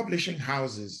publishing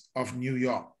houses of New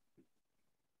York.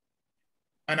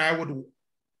 And I would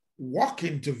walk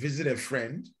in to visit a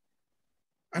friend,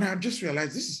 and I just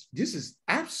realized this is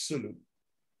absolute.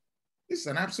 This is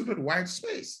an absolute white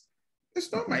space. There's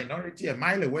no minority a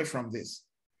mile away from this.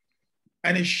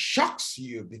 And it shocks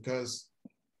you because,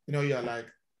 you know, you're like,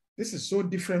 this is so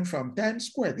different from Times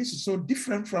Square. This is so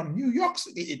different from New York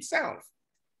City itself.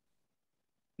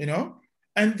 You know?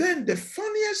 And then the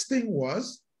funniest thing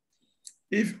was,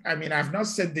 I've not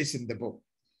said this in the book.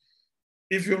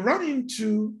 If you run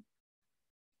into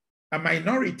a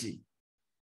minority,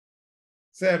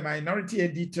 say a minority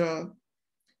editor,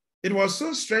 it was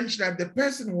so strange that the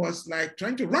person was like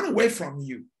trying to run away from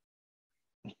you.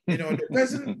 You know, the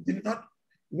person did not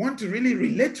want to really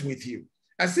relate with you,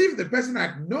 as if the person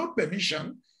had no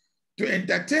permission to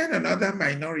entertain another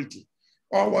minority,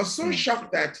 or was so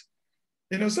shocked that,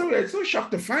 you know, so we're so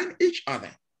shocked to find each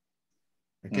other.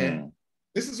 Okay,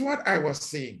 this is what I was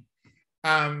seeing.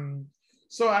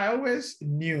 So I always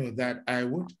knew that I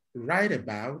would write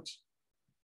about,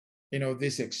 you know,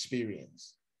 this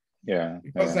experience. Yeah.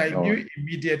 Because I knew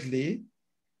immediately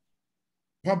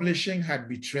publishing had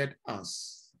betrayed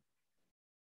us.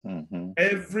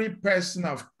 Every person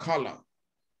of color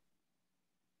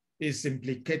is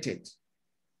implicated,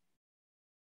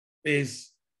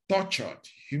 is tortured,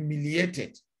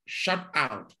 humiliated, shut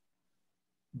out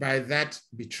by that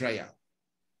betrayal.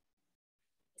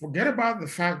 Forget about the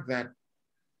fact that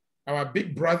our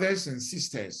big brothers and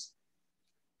sisters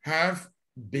have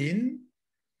been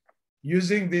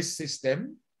using this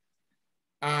system.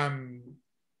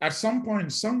 At some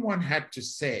point, someone had to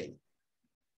say,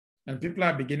 and people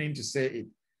are beginning to say it,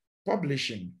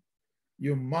 publishing,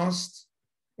 you must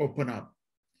open up.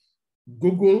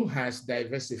 Google has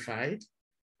diversified,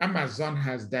 Amazon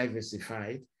has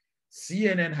diversified,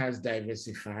 CNN has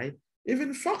diversified,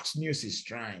 even Fox News is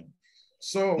trying.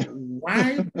 So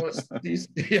why was this,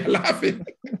 you're laughing.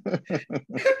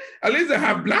 At least they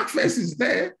have black faces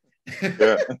there,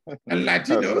 Yeah. and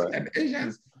Latinos right. and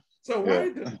Asians. So why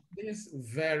do this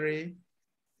very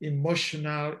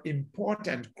emotional,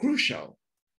 important, crucial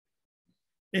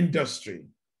industry,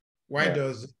 why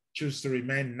does it choose to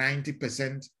remain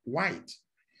 90% white?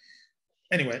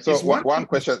 Anyway, so one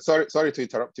question, sorry to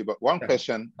interrupt you, but one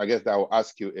question I guess that I will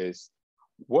ask you is,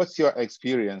 what's your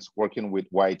experience working with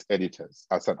white editors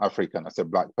as an African, as a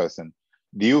Black person?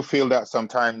 Do you feel that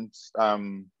sometimes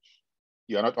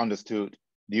you're not understood?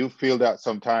 Do you feel that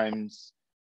sometimes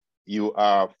you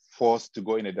are forced to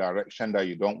go in a direction that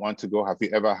you don't want to go? Have you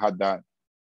ever had that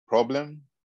problem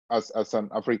as an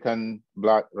African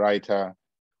Black writer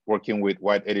working with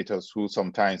white editors who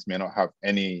sometimes may not have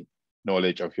any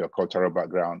knowledge of your cultural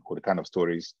background or the kind of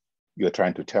stories you're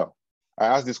trying to tell? I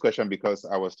asked this question because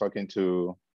I was talking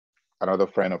to another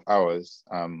friend of ours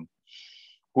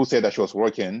who said that she was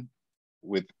working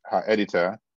with her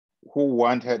editor who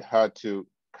wanted her to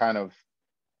kind of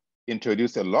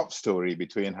introduce a love story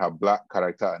between her Black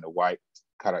character and a white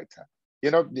character.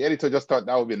 You know, the editor just thought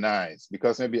that would be nice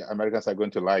because maybe Americans are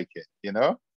going to like it, you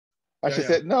know? And she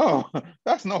said, no,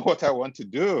 that's not what I want to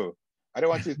do. I don't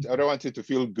want you to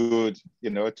feel good, you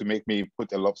know, to make me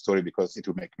put a love story because it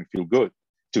will make me feel good,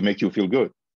 to make you feel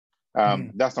good.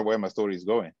 That's not where my story is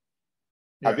going.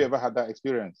 Have you ever had that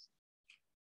experience?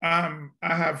 I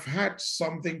have had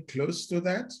something close to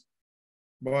that,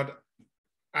 but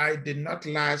I did not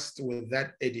last with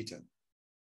that editor.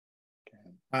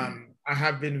 I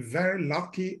have been very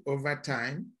lucky over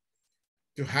time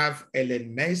to have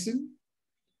Ellen Mason.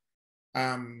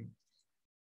 And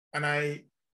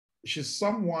she's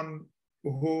someone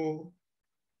who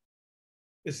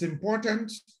is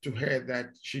important to her, that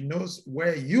she knows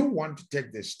where you want to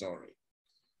take the story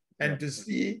and to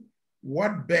see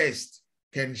what best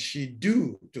can she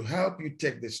do to help you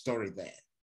take the story there.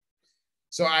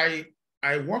 So I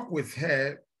work with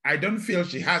her. I don't feel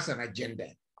she has an agenda.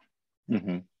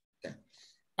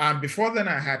 Before then,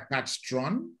 I had Pat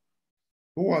Strawn,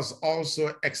 who was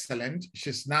also excellent.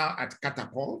 She's now at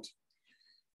Catapult.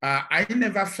 I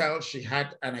never felt she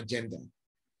had an agenda.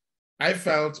 I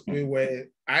felt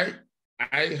I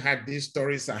had these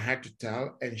stories I had to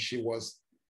tell, and she was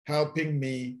helping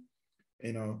me,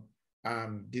 you know,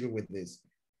 deal with this.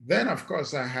 Then, of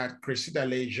course, I had Cressida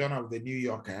Lejeune of the New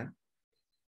Yorker.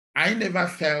 I never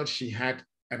felt she had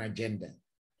an agenda.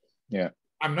 Yeah.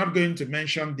 I'm not going to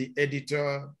mention the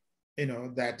editor, you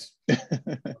know, that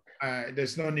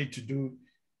there's no need to do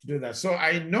that. So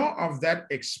I know of that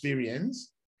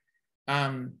experience.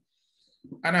 And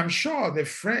I'm sure the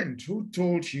friend who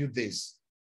told you this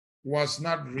was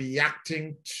not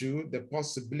reacting to the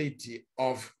possibility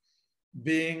of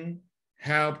being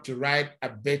helped to write a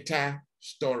better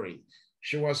story.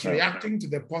 She was reacting to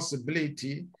the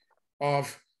possibility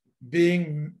of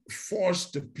being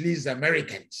forced to please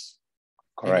Americans.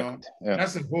 Correct. You know,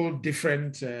 that's a whole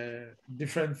different thing.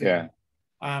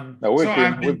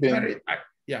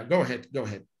 Yeah. Go ahead.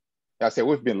 I say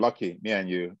we've been lucky, me and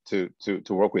you, to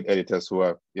work with editors who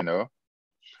have, you know,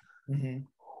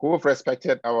 who have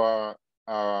respected our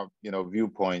you know,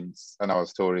 viewpoints and our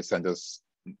stories, and just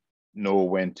know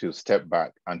when to step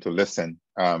back and to listen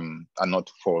and not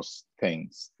to force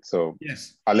things. So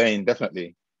yes, Alain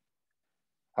definitely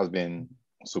has been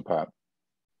superb.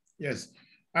 Yes,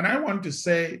 and I want to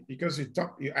say, because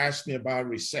you asked me about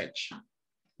research.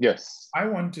 Yes. I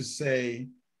want to say,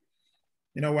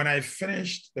 you know, when I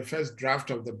finished the first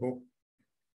draft of the book,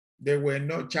 there were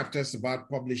no chapters about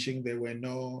publishing. There were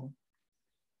no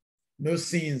real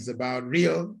scenes about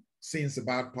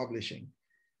publishing.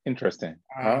 Interesting.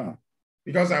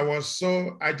 Because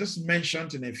I just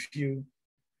mentioned in a few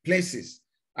places,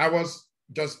 I was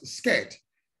just scared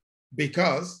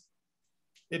because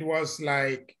it was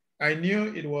like, I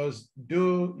knew it was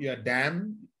do your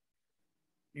damn,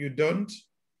 you don't,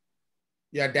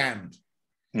 you're damned.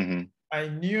 I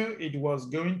knew it was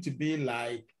going to be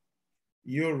like,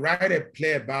 you write a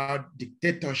play about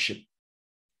dictatorship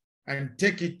and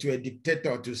take it to a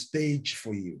dictator to stage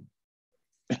for you.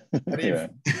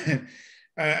 I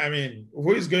mean,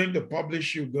 who is going to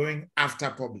publish you going after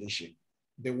publishing?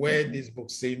 The way this book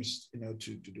seems, you know,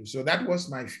 to do. So that was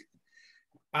my fear.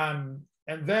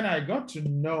 And then I got to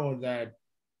know that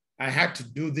I had to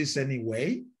do this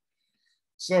anyway.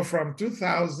 So from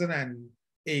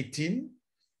 2018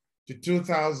 to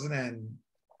 2000 and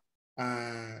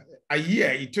a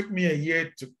year, it took me a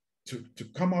year to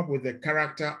come up with the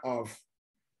character of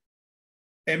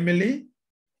Emily,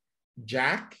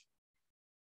 Jack,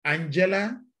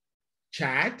 Angela,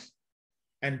 Chad,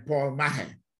 and Paul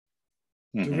Maher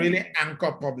to really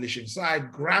anchor publishing. So I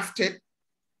grafted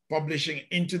publishing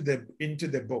into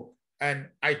the book. And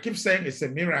I keep saying it's a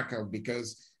miracle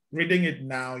because reading it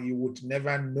now, you would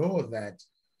never know that,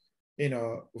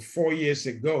 4 years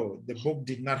ago, the book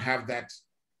did not have that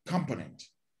component.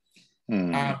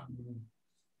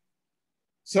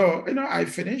 So, I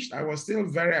finished. I was still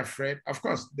very afraid. Of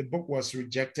course, the book was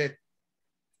rejected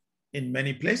in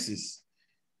many places.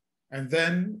 And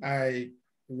then I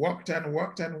walked and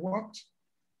walked and walked.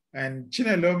 And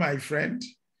Chinelo, my friend,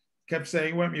 kept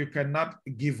saying, well, you cannot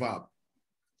give up.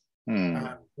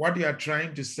 What you are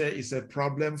trying to say is a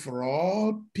problem for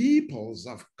all peoples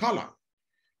of color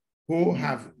who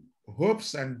have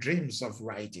hopes and dreams of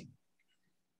writing.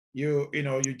 You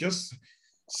just,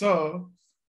 so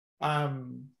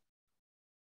then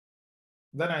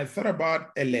I thought about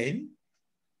Elaine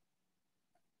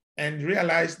and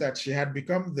realized that she had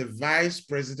become the vice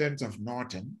president of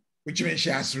Norton, which means she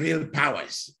has real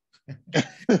powers.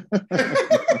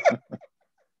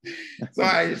 So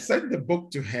I sent the book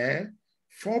to her,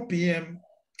 4 p.m.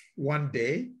 one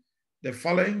day. The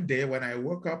following day, when I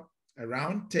woke up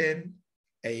around 10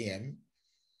 a.m.,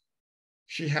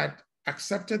 she had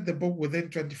accepted the book within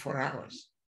 24 hours.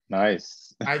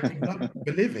 Nice. I could not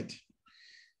believe it.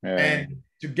 Yeah. And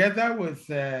together with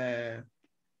Norma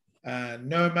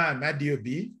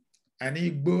Amadiobi, an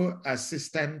Igbo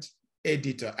assistant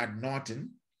editor at Norton,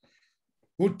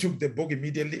 who took the book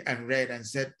immediately and read and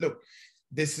said, look,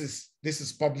 this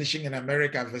is publishing in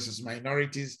America versus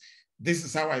minorities. This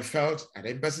is how I felt at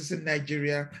embassies in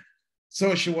Nigeria.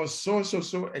 So she was so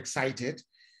excited.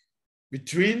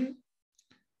 Between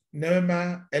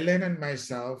Norma, Ellen, and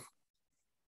myself,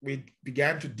 we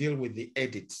began to deal with the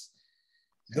edits.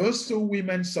 Those two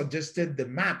women suggested the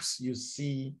maps you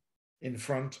see in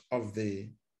front of the,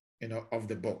 of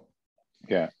the book.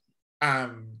 Yeah.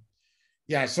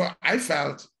 So I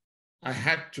felt I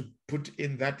had to put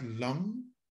in that long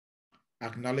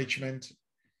acknowledgement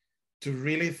to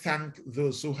really thank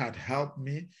those who had helped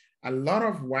me. A lot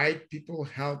of white people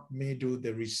helped me do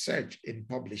the research in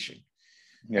publishing.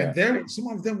 Yeah. And some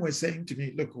of them were saying to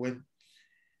me, look, when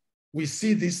we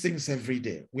see these things every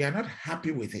day, we are not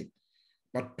happy with it,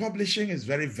 but publishing is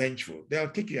very vengeful. They'll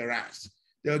kick your ass.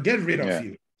 They'll get rid of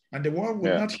you. And the world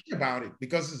will not hear about it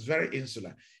because it's very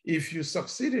insular. If you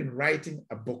succeed in writing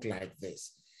a book like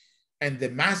this and the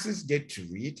masses get to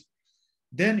read,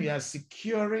 then you are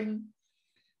securing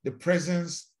the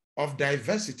presence of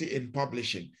diversity in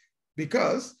publishing.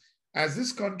 Because as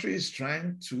this country is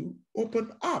trying to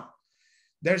open up,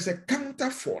 there's a counter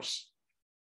force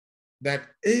that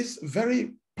is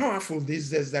very powerful these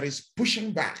days that is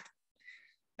pushing back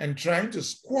and trying to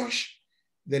squash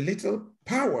the little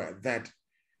power that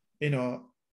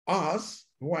us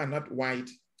who are not white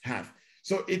have.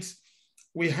 So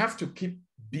we have to keep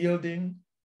building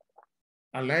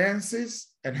alliances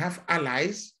and have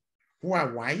allies who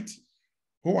are white,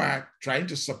 who are trying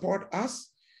to support us.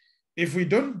 If we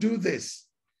don't do this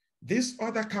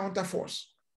other counterforce,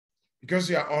 because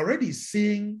you are already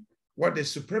seeing what the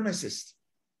supremacists,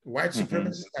 white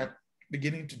supremacists are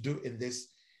beginning to do in this,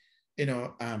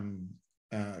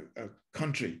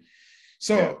 country.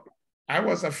 So I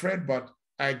was afraid, but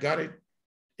I got it,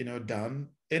 done.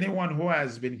 Anyone who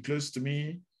has been close to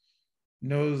me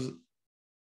knows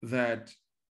that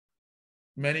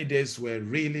many days were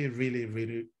really, really,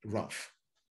 really rough.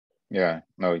 Yeah,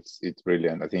 no, it's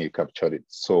brilliant. I think you captured it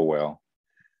so well.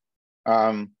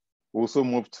 We also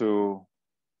move to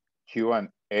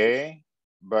Q&A,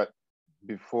 but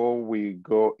before we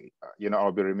go,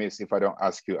 I'll be remiss if I don't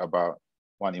ask you about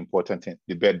one important thing,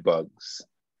 the bed bugs.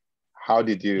 How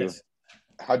did you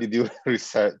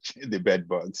research the bed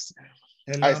bugs?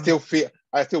 I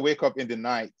still wake up in the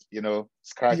night,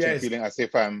 scratching, feeling as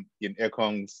if I'm in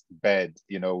Ekon's bed,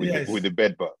 with the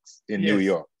bed bugs in New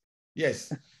York.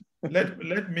 Yes.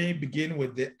 Let me begin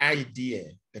with the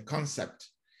idea, the concept.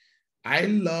 I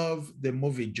love the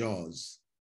movie Jaws.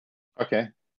 Okay.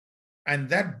 And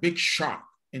that big shark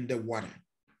in the water.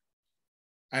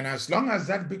 And as long as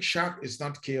that big shark is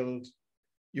not killed,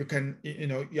 you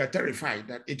are terrified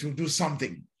that it will do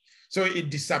something. So it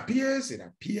disappears, it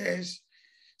appears.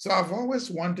 So I've always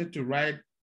wanted to write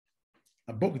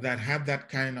a book that had that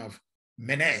kind of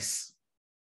menace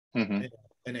in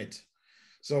it.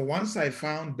 So once I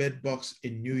found bed bugs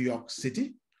in New York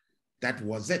City, that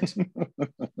was it.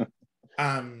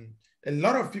 A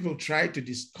lot of people tried to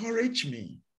discourage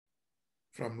me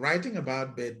from writing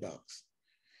about bed bugs.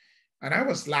 And I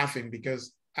was laughing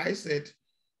because I said,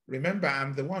 remember,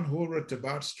 I'm the one who wrote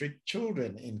about street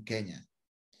children in Kenya,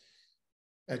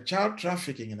 child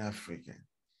trafficking in Africa.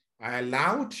 I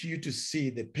allowed you to see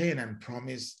the pain and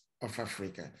promise of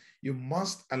Africa. You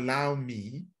must allow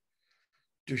me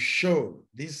to show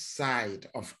this side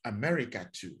of America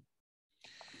too.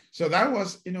 So that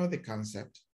was, the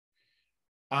concept.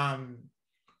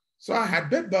 So I had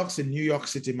bedbugs in New York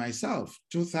City myself,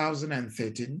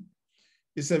 2013.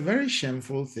 It's a very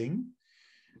shameful thing.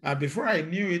 Before I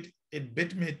knew it, it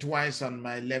bit me twice on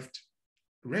my left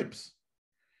ribs.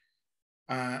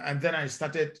 And then I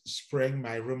started spraying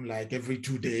my room like every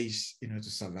 2 days, to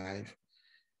survive.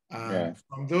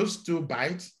 From those 2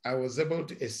 bites, I was able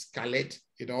to escalate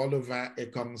it all over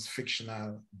Ekong's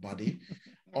fictional body,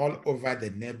 all over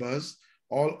the neighbors,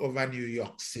 all over New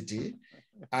York City.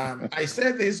 I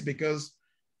say this because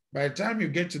by the time you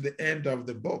get to the end of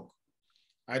the book,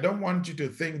 I don't want you to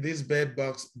think these bed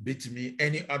bugs bit me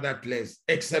any other place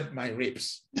except my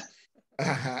ribs.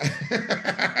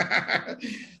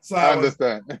 So I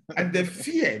understand. And the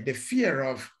fear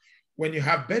of when you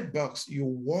have bed bugs, you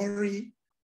worry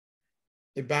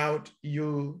about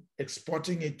you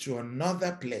exporting it to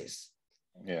another place.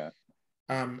 Yeah.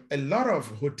 A lot of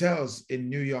hotels in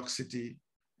New York City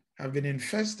have been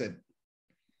infested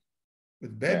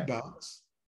with bed bugs,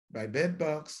 by bed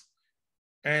bugs.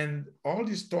 And all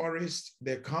these tourists,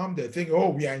 they come, they think, oh,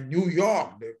 we are in New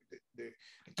York, the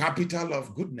capital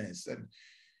of goodness. And,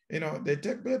 they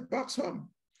take bed bugs home.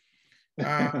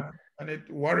 And it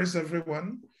worries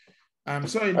everyone.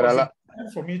 So it was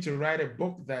important for me to write a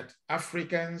book that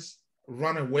Africans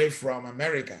run away from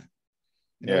America,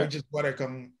 which is what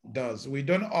Ekong does. We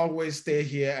don't always stay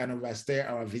here and overstay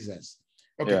our visas.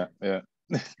 Okay. Yeah.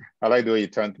 I like the way you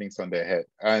turn things on their head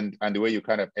and the way you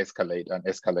kind of escalate and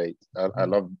escalate. I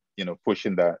love,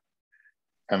 pushing that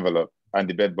envelope, and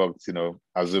the bed bugs,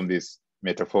 assume this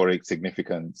metaphoric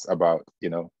significance about,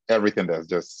 everything that's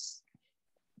just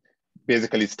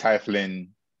basically stifling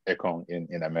Ekong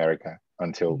in America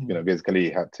until, basically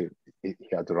he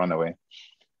had to run away.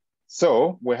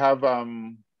 So we have a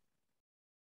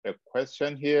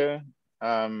question here.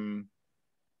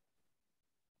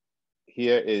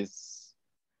 Here is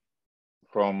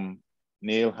from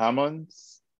Neil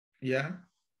Hammonds. Yeah.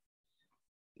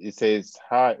 It says,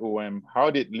 hi, Uwem,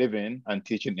 how did living and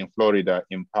teaching in Florida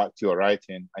impact your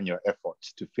writing and your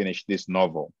efforts to finish this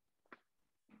novel?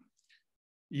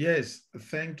 Yes,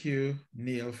 thank you,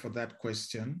 Neil, for that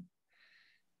question.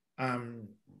 In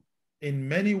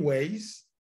many ways,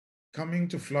 coming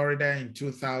to Florida in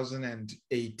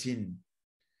 2018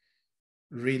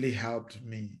 really helped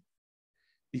me,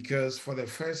 because for the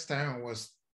first time I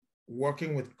was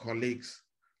working with colleagues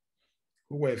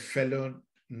who were fellow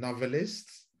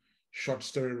novelists, short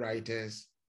story writers,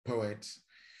 poets.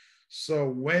 So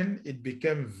when it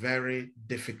became very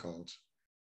difficult,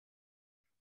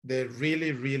 they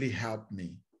really, really helped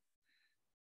me.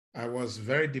 I was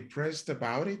very depressed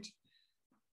about it.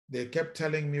 They kept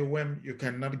telling me, Uwem, you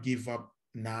cannot give up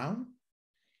now.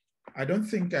 I don't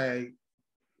think I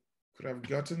could have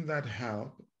gotten that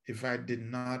help if I did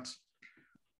not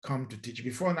come to teach.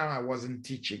 Before now, I wasn't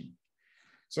teaching.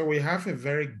 So we have a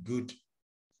very good,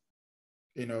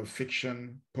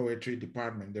 fiction poetry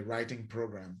department, the writing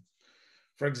program.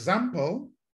 For example,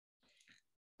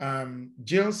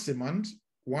 Jill Simmons,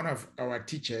 one of our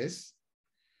teachers,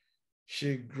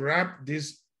 she grabbed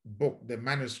this book, the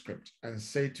manuscript, and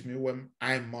said to me, well,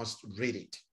 I must read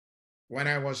it. When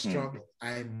I was struggling,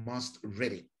 I must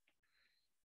read it.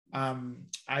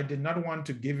 I did not want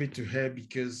to give it to her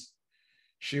because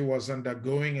she was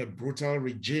undergoing a brutal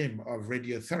regime of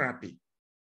radiotherapy,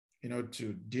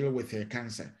 to deal with her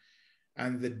cancer.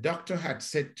 And the doctor had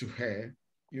said to her,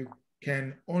 you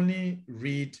can only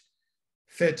read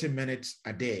 30 minutes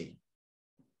a day.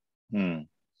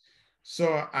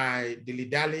 So I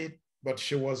dilly-dallied, but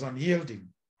she was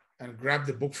unyielding and grabbed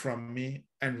the book from me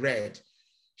and read.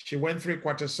 She went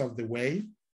 3/4 of the way,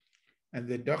 and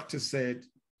the doctor said,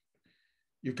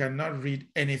 you cannot read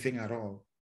anything at all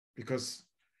because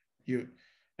you...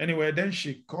 Anyway, then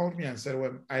she called me and said,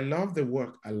 well, I love the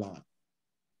work a lot.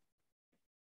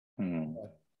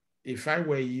 If I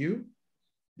were you,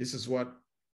 this is what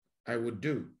I would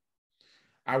do.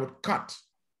 I would cut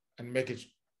and make it,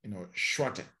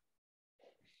 shorter.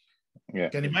 Yeah. You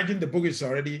can imagine the book is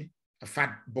already a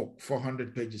fat book,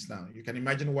 400 pages now. You can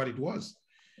imagine what it was.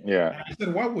 Yeah. And I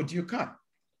said, what would you cut?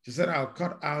 She said, I'll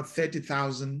cut out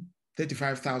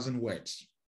 35,000 words.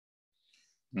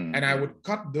 And I would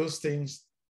cut those things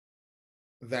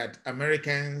that average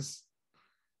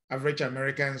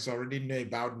Americans already know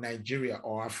about Nigeria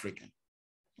or Africa.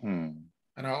 Mm.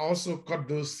 And I also cut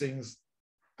those things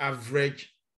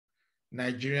average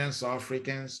Nigerians or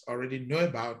Africans already know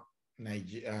about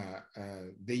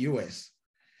the US.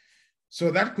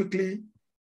 So that quickly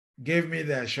gave me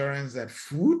the assurance that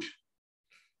food,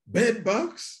 bed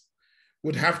bugs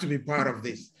would have to be part of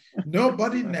this.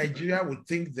 Nobody in Nigeria would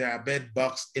think there are bed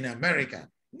bugs in America.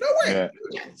 No way.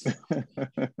 Yeah.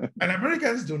 And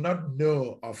Americans do not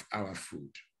know of our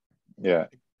food. Yeah,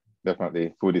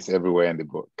 definitely. Food is everywhere in the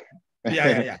book.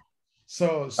 Yeah.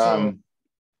 So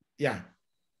yeah.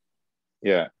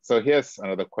 Yeah. So here's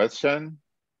another question.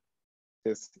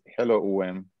 It's, hello,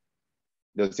 Uwem.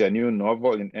 Does your new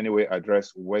novel in any way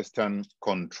address Western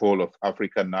control of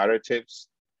African narratives,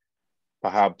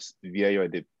 perhaps via your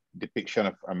depiction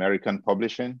of American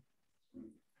publishing?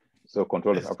 So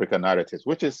control of African narratives,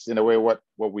 which is in a way what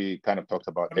we kind of talked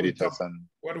about, editors and...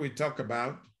 What do we talk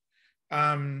about?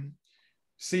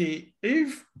 See,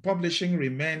 if publishing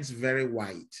remains very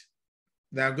white,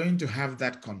 they're going to have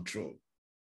that control,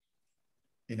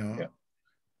 you know? Yeah.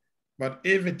 But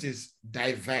if it is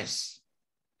diverse,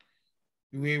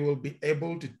 we will be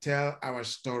able to tell our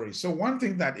story. So one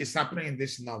thing that is happening in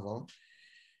this novel,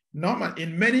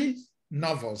 in many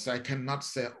novels, I cannot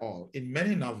say all, in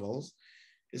many novels,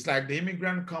 it's like the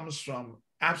immigrant comes from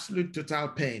absolute total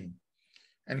pain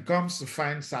and comes to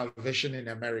find salvation in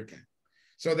America.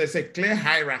 So there's a clear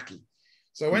hierarchy.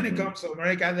 So when it comes to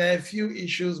America, there are a few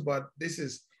issues, but this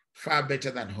is far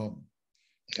better than home.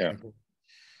 Yeah.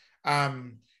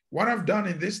 What I've done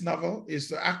in this novel is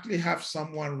to actually have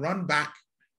someone run back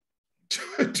to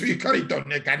Ikot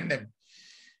Akpan Eda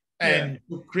and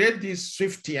to create this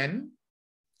Swiftian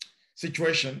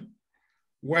situation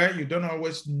where you don't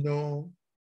always know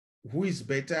who is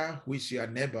better, who is your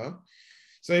neighbor.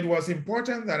 So it was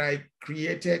important that I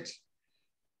created,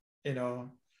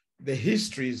 the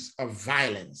histories of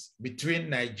violence between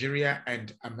Nigeria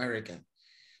and America.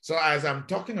 So as I'm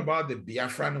talking about the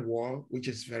Biafran War, which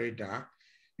is very dark,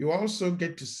 you also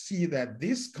get to see that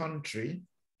this country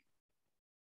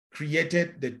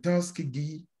created the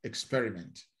Tuskegee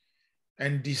experiment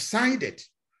and decided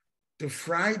to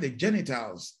fry the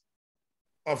genitals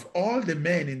of all the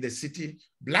men in the city,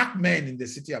 Black men in the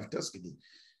city of Tuskegee,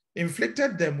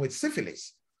 inflicted them with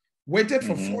syphilis, waited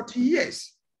for 40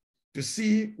 years to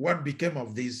see what became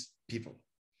of these people.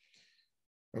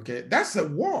 Okay, that's a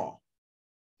war.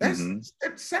 That's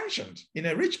sanctioned in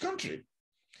a rich country.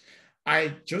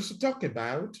 I just talk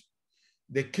about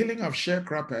the killing of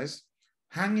sharecroppers,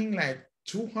 hanging like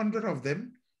 200 of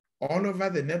them all over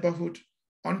the neighborhood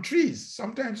on trees.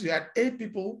 Sometimes you had 8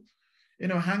 people,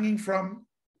 hanging from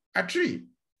a tree.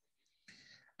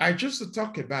 I just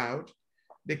talk about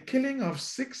the killing of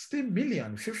 60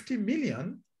 million, 50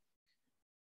 million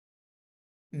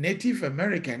Native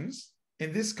Americans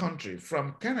in this country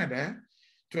from Canada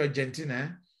to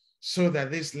Argentina so that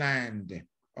this land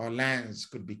or lands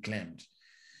could be claimed.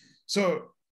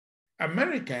 So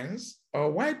Americans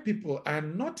or white people are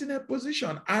not in a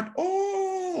position at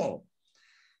all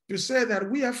to say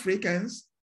that we Africans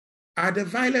are the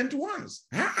violent ones.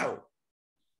 How?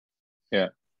 Yeah.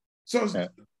 So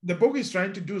the book is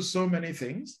trying to do so many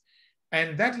things.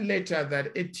 And that letter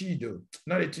that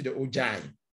Ojai,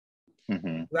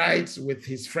 writes with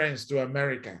his friends to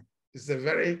America is a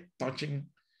very touching,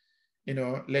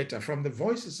 letter from the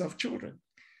voices of children.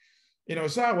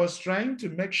 So I was trying to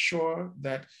make sure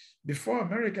that before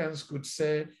Americans could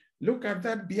say, look at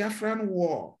that Biafran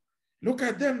war, look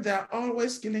at them, they're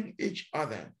always killing each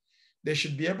other. They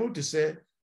should be able to say,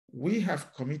 we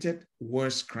have committed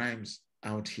worse crimes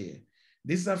out here.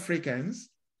 These Africans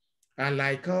are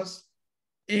like us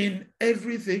in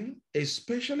everything,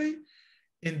 especially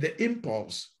in the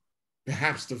impulse,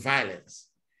 perhaps to violence.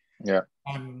 Yeah.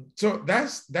 So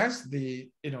that's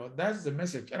the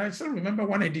message. And I still remember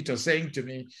one editor saying to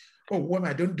me, "Oh, well,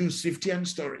 I don't do Swiftian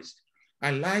stories.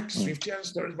 I like Swiftian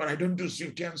stories, but I don't do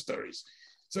Swiftian stories."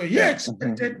 So he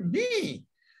expected me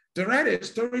to write a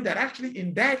story that actually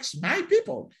indicts my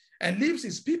people and leaves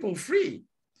his people free.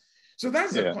 So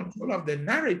that's the control of the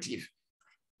narrative.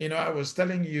 I was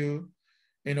telling you,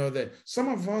 that some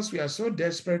of us, we are so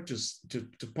desperate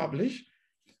to publish,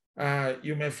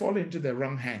 you may fall into the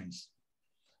wrong hands.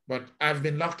 But I've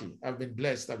been lucky. I've been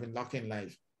blessed. I've been lucky in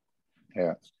life.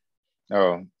 Yeah.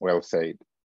 Oh, well said.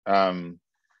 I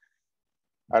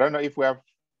don't know if we have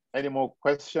any more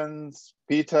questions,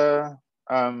 Peter,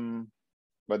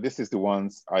 but this is the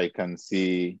ones I can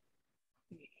see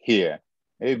here.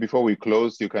 Maybe before we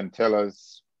close, you can tell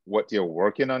us what you're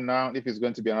working on now, if it's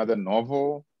going to be another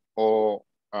novel or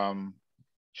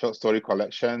short story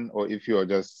collection, or if you're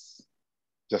just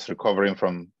recovering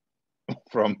from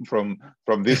from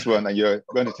this one, and you're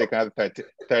going to take another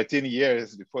 13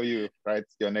 years before you write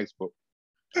your next book?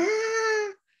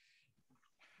 I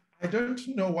don't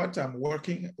know what I'm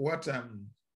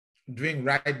doing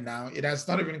right now. It has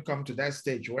not even come to that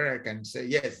stage where I can say,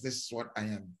 yes, this is what I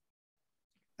am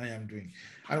doing.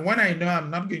 And when I know, I'm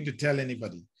not going to tell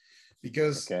anybody,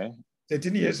 because 10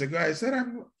 years ago, I said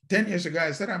I'm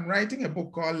writing a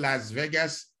book called Las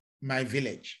Vegas, My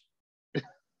Village.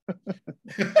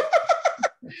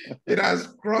 It has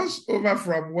crossed over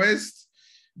from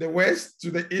the west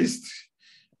to the east,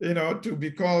 to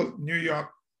be called New York,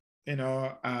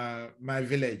 My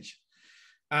Village.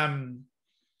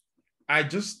 I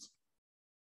just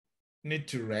need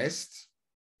to rest.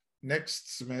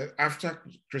 Next, after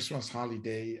Christmas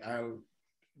holiday, I'll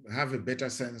have a better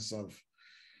sense of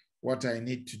what I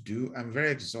need to do. I'm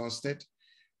very exhausted,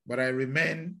 but I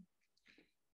remain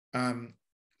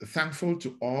thankful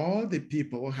to all the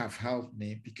people who have helped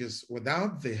me, because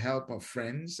without the help of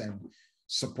friends and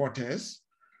supporters,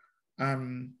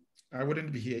 I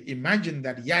wouldn't be here. Imagine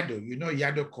that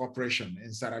Yado Corporation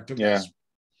in Saratoga,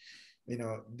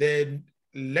 the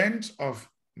length of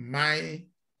my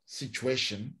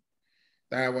situation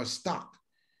that I was stuck,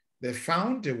 they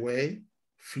found a way,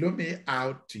 flew me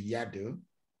out to Yado.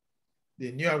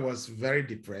 They knew I was very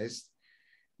depressed.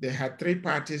 They had 3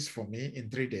 parties for me in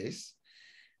 3 days.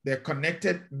 They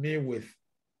connected me with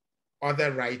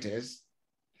other writers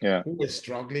who were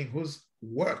struggling, whose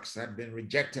works had been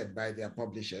rejected by their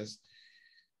publishers.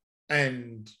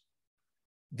 And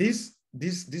this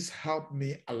helped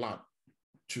me a lot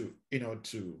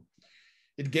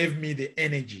it gave me the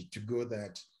energy to go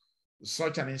that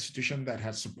such an institution that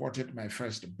had supported my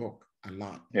first book a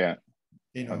lot. Nice.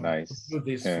 Do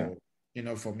this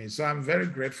for me. So I'm very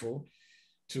grateful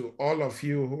to all of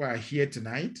you who are here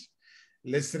tonight,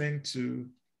 listening to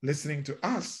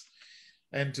us,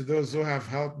 and to those who have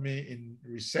helped me in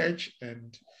research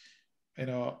and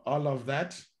all of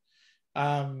that.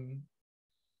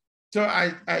 So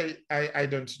I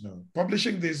don't know.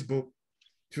 Publishing this book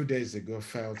 2 days ago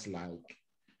felt like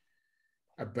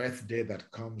a birthday that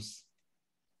comes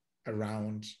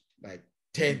around like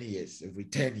 10 years, every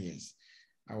 10 years.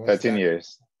 13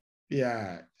 years.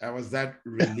 Yeah, I was that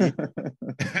relieved.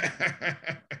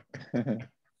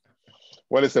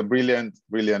 Well, it's a brilliant,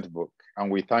 brilliant book. And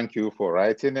we thank you for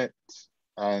writing it.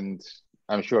 And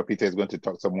I'm sure Peter is going to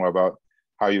talk some more about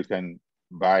how you can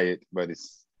buy it, but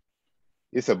it's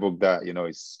a book that,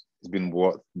 it's been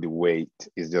worth the wait.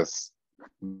 It's just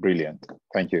brilliant.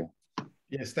 Thank you.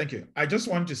 Yes, thank you. I just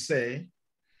want to say,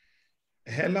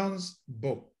 Helon's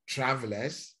book,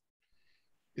 Travelers,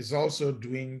 is also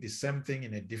doing the same thing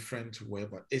in a different way,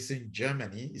 but it's in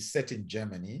Germany. It's set in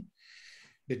Germany.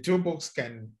 The 2 books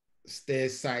can stay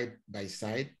side by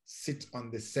side, sit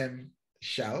on the same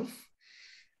shelf.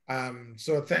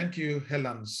 So thank you,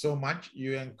 Helon, so much.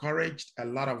 You encouraged a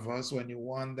lot of us when you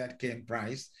won that Caine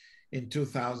Prize in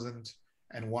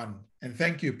 2001. And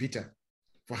thank you, Peter,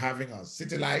 for having us.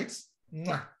 City Lights.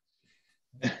 Mwah.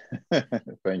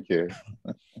 Thank you.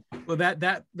 Well,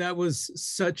 that was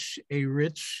such a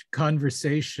rich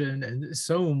conversation, and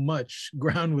so much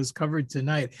ground was covered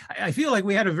tonight. I feel like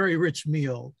we had a very rich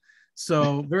meal.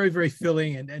 So very, very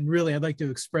filling. And really, I'd like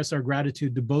to express our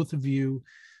gratitude to both of you,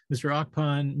 Mr.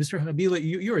 Akpan, Mr. Habila.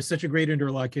 You are such a great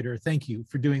interlocutor. Thank you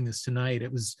for doing this tonight.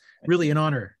 It was really an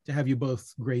honor to have you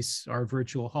both grace our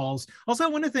virtual halls. Also, I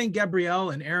want to thank Gabrielle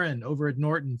and Aaron over at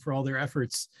Norton for all their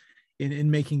efforts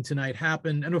in making tonight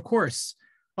happen. And of course,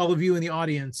 all of you in the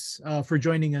audience for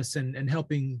joining us and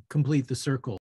helping complete the circle.